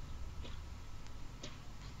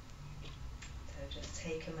 So just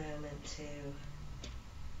take a moment to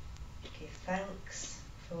give thanks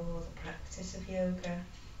for the practice of yoga,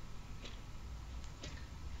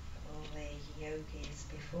 for all the yogis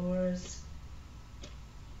before us.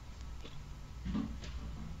 And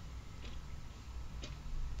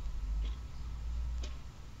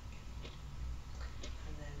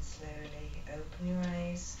then slowly open your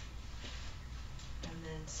eyes, and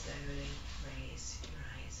then slowly raise your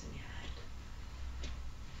eyes and your head.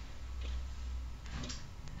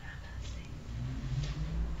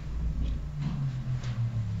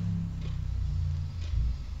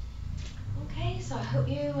 Okay, so I hope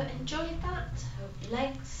you enjoyed that. Hope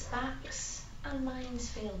legs, backs and minds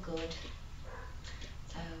feel good.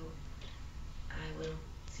 So I will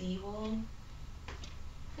see you all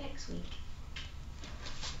next week.